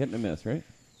a miss, right?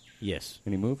 Yes.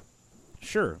 Any move?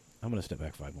 Sure. I'm going to step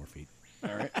back 5 more feet.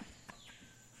 All right.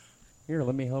 Here,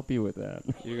 let me help you with that.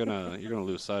 You're gonna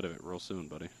lose sight of it real soon,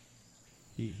 buddy.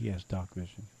 He has dark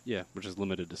vision. Yeah, which is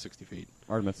limited to 60 feet.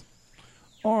 Artemis.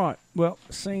 All right. Well,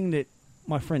 seeing that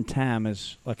my friend Tam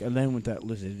is like alone with that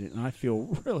lizard, and I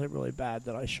feel really, really bad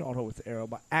that I shot her with the arrow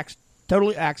by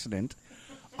totally accident,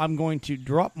 I'm going to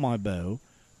drop my bow,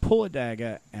 pull a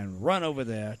dagger, and run over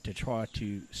there to try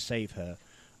to save her,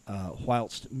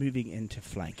 whilst moving into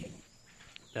flanking.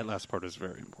 That last part is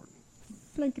very important.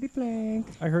 Flankety flank.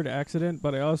 I heard accident,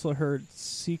 but I also heard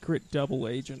secret double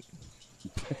agent.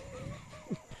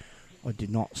 I did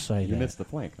not say You that. missed the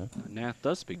flank, huh? Nath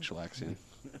does speak Shalaxian.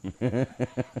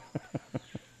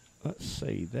 Let's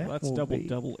see. That That's will be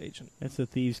double agent. That's the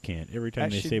thieves' cant. Every time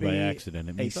That they should say by be accident,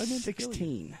 it a means I meant to kill you.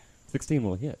 16. 16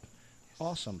 will hit.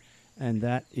 Awesome. And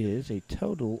that is a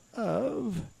total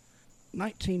of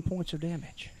 19 points of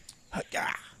damage.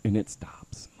 Ha-gah! And it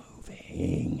stops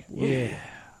moving. Yeah.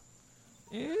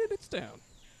 And it's down.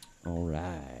 All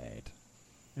right.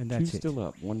 And Two that's it. still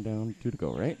up. 1 down, 2 to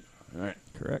go, right? All right.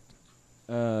 Correct.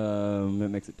 That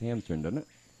makes it Tam's turn, doesn't it?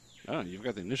 Oh, you've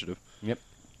got the initiative. Yep.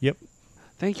 Yep.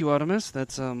 Thank you, Artemis.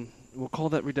 That's we'll call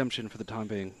that redemption for the time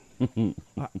being.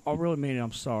 I really mean it.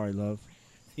 I'm sorry, love.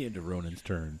 The end of Ronan's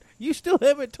turn. You still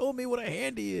haven't told me what a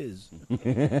handy is.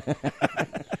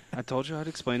 I told you I'd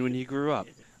explain when you grew up.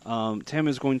 Tam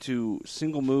is going to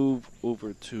single move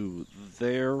over to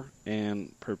there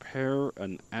and prepare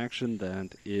an action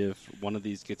that if one of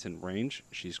these gets in range,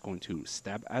 she's going to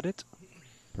stab at it.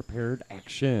 Prepared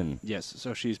action. Yes,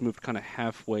 so she's moved kind of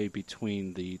halfway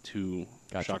between the two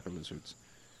Gotcha. chakra lizards.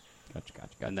 Gotcha.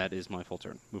 And that is my full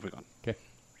turn. Moving on. Okay.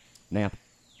 Nap.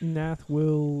 Nath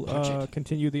will Punch it.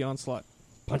 continue the onslaught.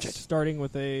 Punch it. Starting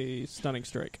with a stunning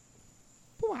strike.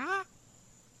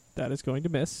 That is going to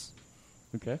miss.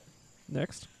 Okay.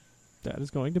 Next. That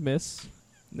is going to miss.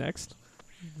 Next.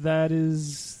 That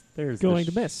is There's going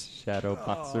the to miss. Shadow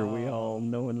boxer we all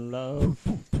know and love.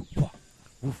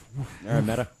 All right,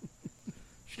 Meta.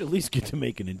 Should at least get to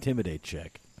make an intimidate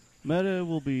check. Meta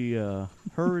will be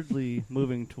hurriedly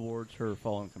moving towards her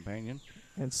fallen companion.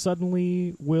 And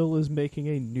suddenly, Will is making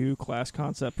a new class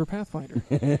concept for Pathfinder.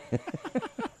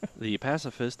 The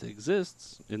pacifist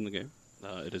exists in the game.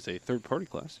 It is a third-party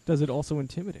class. Does it also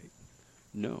intimidate?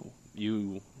 No,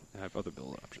 you have other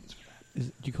build options for that.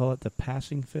 Do you call it the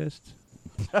passing fist?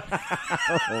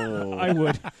 I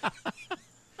would.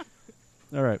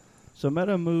 All right. So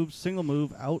Meta moves single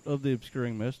move out of the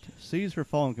obscuring mist, sees her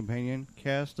fallen companion,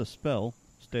 casts a spell,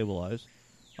 stabilize,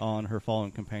 on her fallen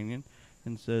companion,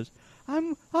 and says,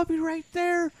 "I'll be right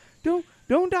there. Don't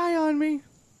die on me."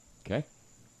 Okay.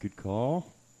 Good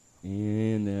call.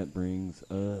 And that brings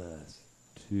us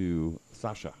to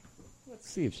Sasha. Let's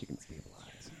see if she can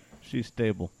stabilize. She's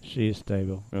stable. She is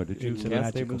stable. Oh, did you It's a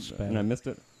cast magical stabilize? spell. And I missed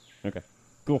it? Okay.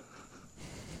 Cool.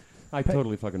 I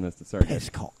totally fucking missed it. Sorry.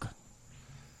 Pestcock.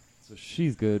 So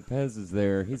she's good. Pez is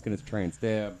there. He's going to try and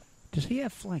stab. Does he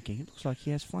have flanking? It looks like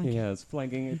he has flanking. He has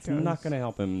flanking. It's does. not going to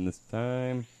help him this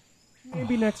time.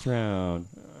 Maybe next round.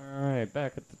 All right,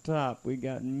 back at the top, we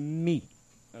got me.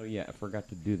 Oh, yeah, I forgot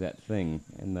to do that thing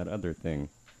and that other thing.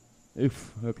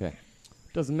 Oof, okay.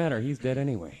 Doesn't matter, he's dead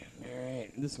anyway. All right,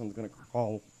 this one's going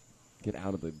to get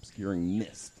out of the obscuring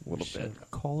mist a little bit.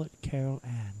 Call it Carol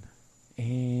Ann.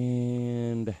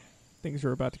 And, Things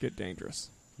are about to get dangerous.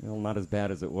 well, not as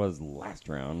bad as it was last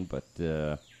round, but,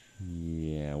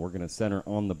 yeah, we're going to center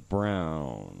on the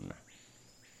brown.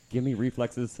 Give me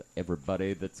reflexes,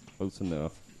 everybody that's close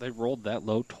enough. They rolled that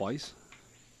low twice?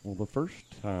 Well, the first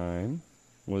time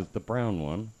was the brown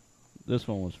one. This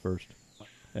one was first.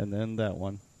 And then that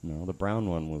one. No, the brown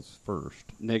one was first.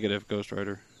 Negative, Ghost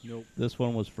Rider. Nope. This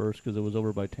one was first because it was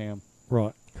over by Tam.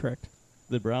 Right. Correct.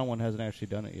 The brown one hasn't actually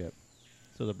done it yet.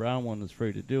 So the brown one is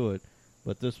free to do it.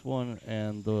 But this one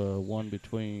and the one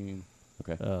between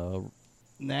Okay.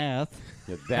 Nath.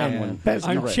 Yeah, that and one.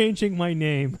 I'm you're right. changing my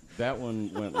name. That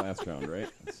one went last round, right?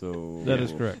 So That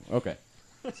is correct. Okay.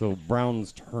 So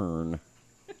Brown's turn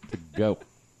to go.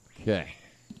 Okay.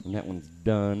 And that one's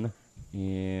done.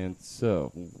 And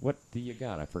so, what do you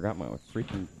got? I forgot what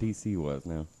freaking DC was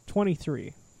now.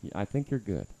 23. Yeah, I think you're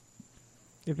good.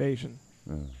 Evasion.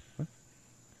 What?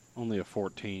 Only a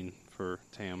 14 for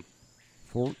Tam.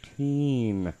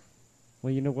 14.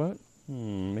 Well, you know what?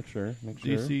 Make sure.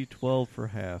 DC 12 for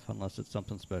half, unless it's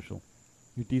something special.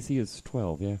 Your DC is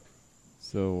 12, yeah.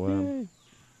 So,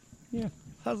 yeah.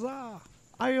 Huzzah!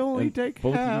 I only And take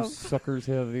both half. you suckers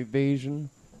have evasion.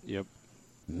 Yep.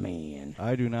 Man.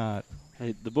 I do not.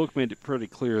 Hey, the book made it pretty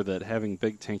clear that having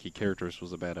big tanky characters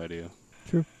was a bad idea.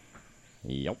 True.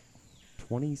 Yep.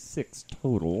 26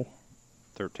 total.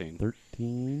 13.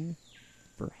 13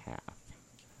 for half.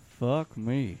 Fuck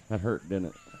me. That hurt, didn't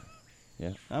it?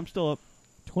 Yeah. I'm still up.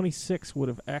 26 would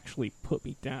have actually put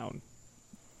me down.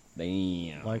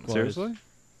 Damn. Likewise. Seriously?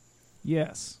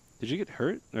 Yes. Did you get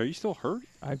hurt? Are you still hurt?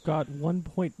 I've got 1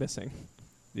 point missing.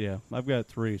 Yeah, I've got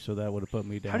 3, so that would have put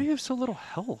me down. How do you have so little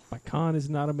health? My con is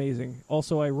not amazing.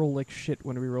 Also, I roll like shit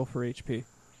when we roll for HP.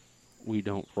 We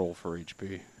don't roll for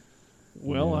HP.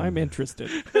 Well, Yeah. I'm interested.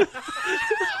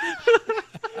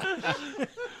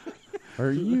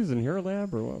 Are you using Hero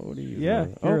Lab or what are you using? Yeah,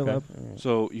 Hero Lab. All right.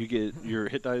 So you get your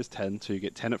hit die is 10, so you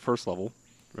get 10 at first level,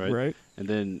 right? Right. And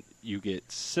then you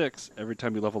get 6 every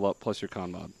time you level up plus your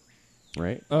con mod.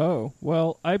 Right? Oh,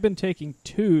 well, I've been taking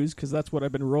 2s because that's what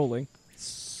I've been rolling.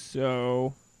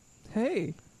 So,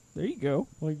 hey, there you go.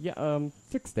 Well, yeah,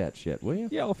 fix that shit, will you?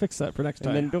 Yeah, I'll fix that for next And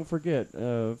time. then don't forget,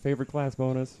 favorite class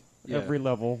bonus. Yeah. Every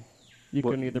level, you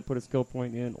What- can either put a skill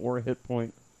point in or a hit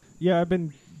point. Yeah, I've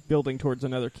been building towards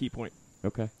another key point.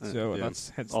 Okay. So Yeah. that's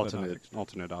hence the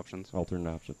alternate options. Alternate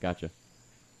option. Gotcha.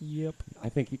 Yep. I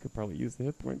think you could probably use the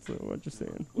hit points, so I'm just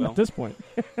saying. Well, At this point.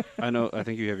 I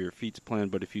think you have your feats planned,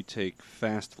 but if you take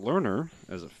Fast Learner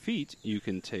as a feat, you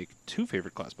can take 2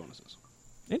 favorite class bonuses.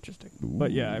 Interesting.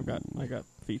 But yeah, I got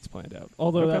feats planned out.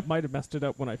 Although Okay. that might have messed it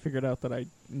up when I figured out that I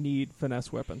need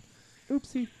finesse weapon.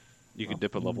 Oopsie. You could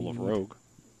dip a level of Rogue.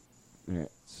 All right.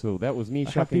 So that was me I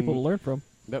have shocking. people to learn from.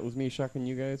 That was me shocking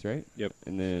you guys, right? Yep.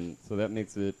 And then, so that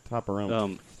makes it top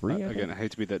around 3. I Again, I think?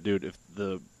 hate to be that dude.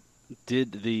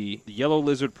 Did the yellow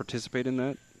lizard participate in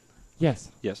that? Yes.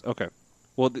 Yes. Okay.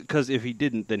 Well, because if he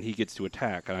didn't, then he gets to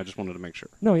attack, and I just wanted to make sure.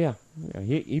 No, yeah.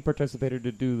 He participated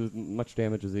to do as much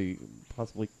damage as he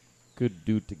possibly could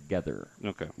do together.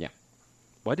 Okay. Yeah.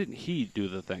 Why didn't he do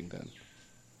the thing then?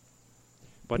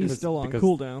 Why He's did still on because-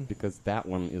 cooldown. Because that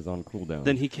one is on cooldown.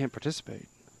 then he can't participate?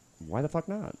 Why the fuck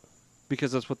not?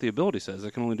 Because that's what the ability says.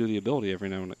 It can only do the ability every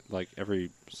now and like every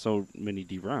so many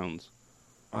D rounds.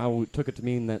 I took it to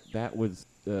mean that was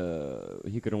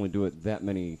he could only do it that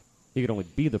many. He could only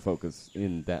be the focus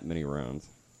in that many rounds.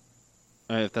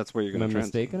 If that's where you're Am going I to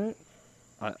mistaken it?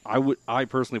 I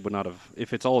personally would not have.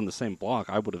 If it's all in the same block,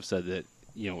 I would have said that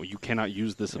you cannot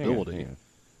use this ability Hang on.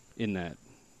 in that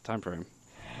time frame.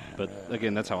 But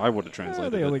again, that's how I would have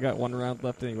translated They it. only got one round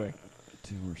left anyway.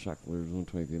 2 more shock flares,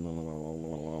 120.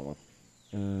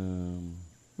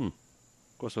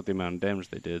 Of course, with the amount of damage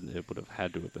they did, it would have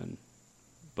had to have been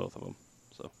both of them.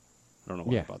 So I don't know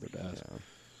why I bothered to ask. Yeah.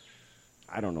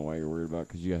 I don't know why you're worried about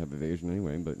because you have evasion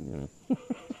anyway, but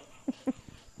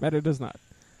Meta does not.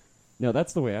 No,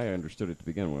 that's the way I understood it to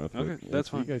begin with. Okay, but that's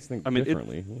if fine. You guys think I mean,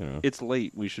 differently, It's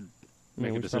late. We should Yeah,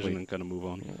 make we a should decision probably- and kind of move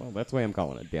on. Well, that's why I'm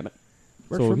calling it. Damn it!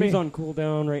 Works so for he's me. on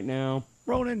cooldown right now,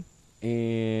 Ronan.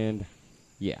 and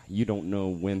you don't know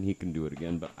when he can do it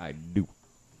again, but I do.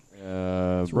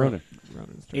 It's Ronan,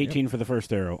 Ronan's turn. 18 for the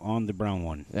first arrow on the brown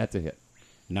one. that's a hit.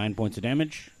 9 points of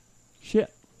damage.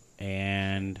 Shit.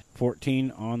 And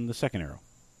 14 on the second arrow.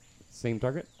 Same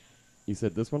target. You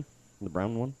said this one, the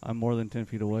brown one. I'm more than 10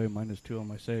 feet away. -2 on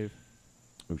my save.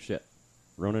 Oh shit.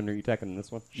 Ronan, are you attacking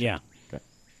this one? Yeah. Okay.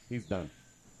 He's done.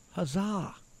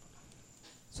 Huzzah!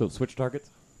 So switch targets.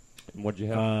 And what'd you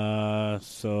have?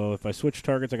 So if I switch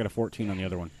targets, I got a 14 on the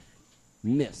other one.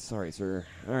 Miss. Sorry, sir.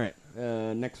 All right.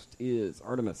 Next is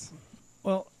Artemis.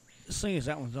 Well, seeing as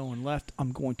that one's the one left,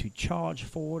 I'm going to charge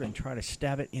forward and try to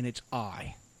stab it in its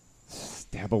eye.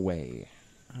 Stab away.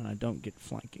 And I don't get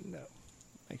flanking, though.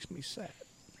 Makes me sad.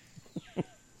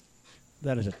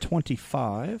 That is a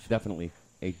 25. Definitely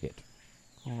a hit.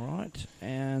 All right.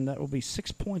 And that will be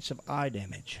 6 points of eye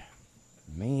damage.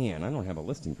 Man, I don't have a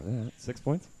listing for that. 6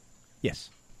 points? Yes.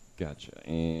 Gotcha.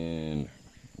 And,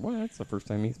 well, that's the first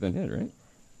time he's been hit, right?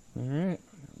 All right.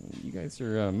 You guys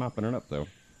are mopping it up, though.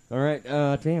 All right,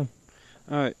 Tam.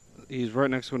 All right. He's right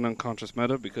next to an unconscious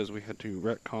meta because we had to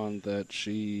retcon that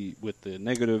she, with the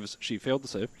negatives, she failed to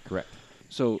save. Correct.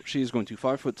 So she's going to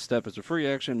 5-foot step as a free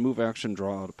action, move action,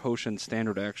 draw out a potion,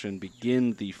 standard action,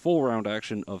 begin the full round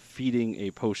action of feeding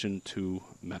a potion to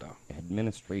meta,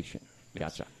 Administration.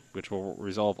 Gotcha. which will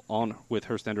resolve on with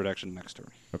her standard action next turn.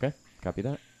 Okay, copy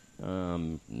that.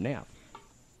 Nav.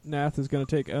 Nath is going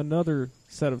to take another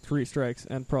set of 3 strikes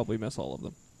and probably miss all of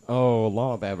them. Oh,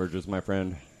 law of averages, my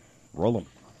friend. Roll them.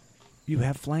 You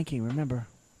have flanking, remember.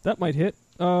 That might hit.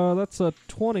 That's a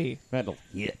 20. That'll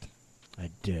hit. A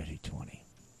dirty 20.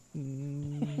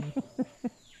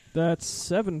 That's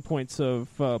 7 points of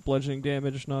bludgeoning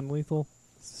damage, non-lethal.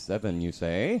 7, you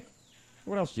say?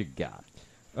 What else you got?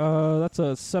 That's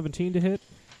a 17 to hit,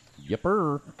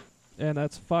 Yipper. and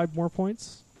that's 5 more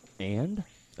points. And?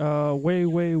 Way,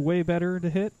 way, way better to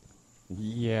hit,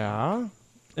 Yeah.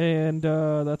 and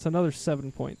that's another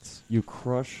 7 points. You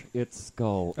crush its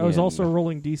skull. I was in. also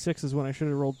rolling d6s when I should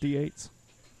have rolled d8s,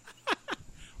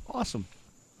 Awesome.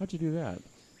 How'd you do that?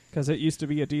 because it used to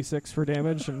be a d6 for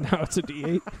damage, and now it's a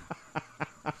d8.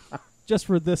 Just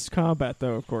for this combat,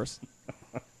 though, of course.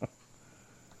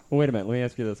 Well, wait a minute. Let me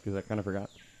ask you this, because I kind of forgot.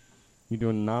 You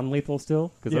doing non-lethal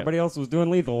still? Because Yeah. everybody else was doing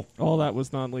lethal. All that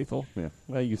was non-lethal. Yeah.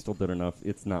 Well, you still did enough.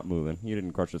 It's not moving. You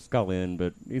didn't crush his skull in,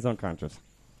 but he's unconscious.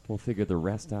 We'll figure the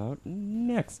rest out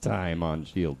next time on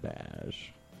Shield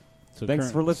Bash. So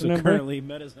Thanks for listening, So Rick. currently,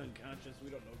 Meta's unconscious. We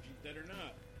don't know if she's dead or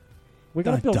not. We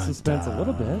gotta Dun, build dun, suspense a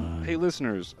little bit. Hey,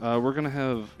 listeners, we're going to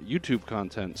have YouTube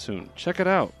content soon. Check it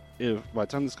out. If by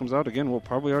the time this comes out, again, we'll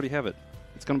probably already have it.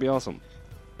 It's going to be awesome.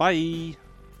 Bye!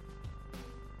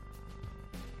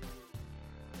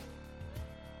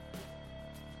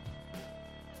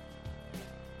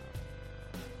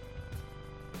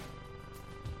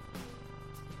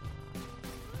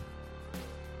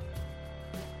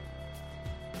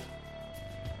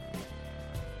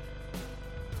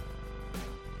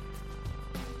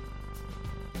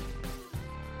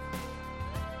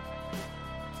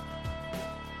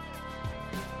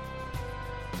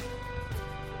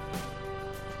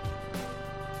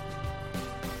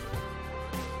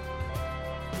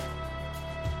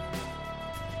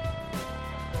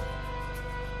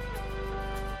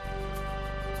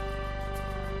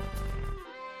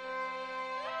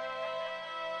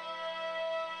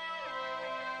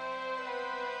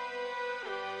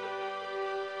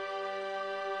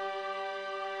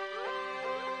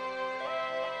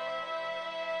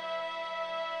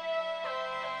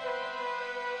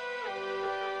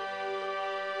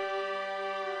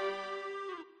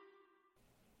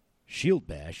 Shield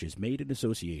Bash is made in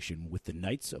association with the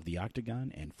Knights of the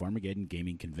Octagon and Farmageddon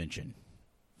Gaming Convention.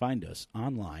 Find us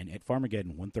online at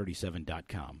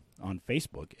Farmageddon137.com, on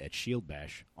Facebook at Shield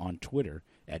Bash, on Twitter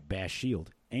at Bash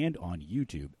Shield, and on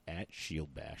YouTube at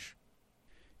Shield Bash.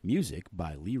 Music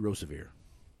by Lee Rosevere.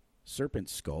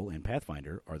 Serpent's Skull and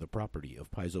Pathfinder are the property of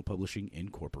Paizo Publishing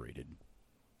Incorporated.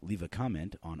 Leave a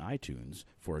comment on iTunes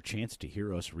for a chance to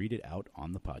hear us read it out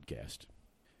on the podcast.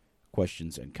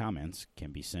 Questions and comments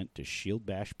can be sent to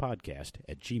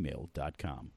shieldbashpodcast@gmail.com.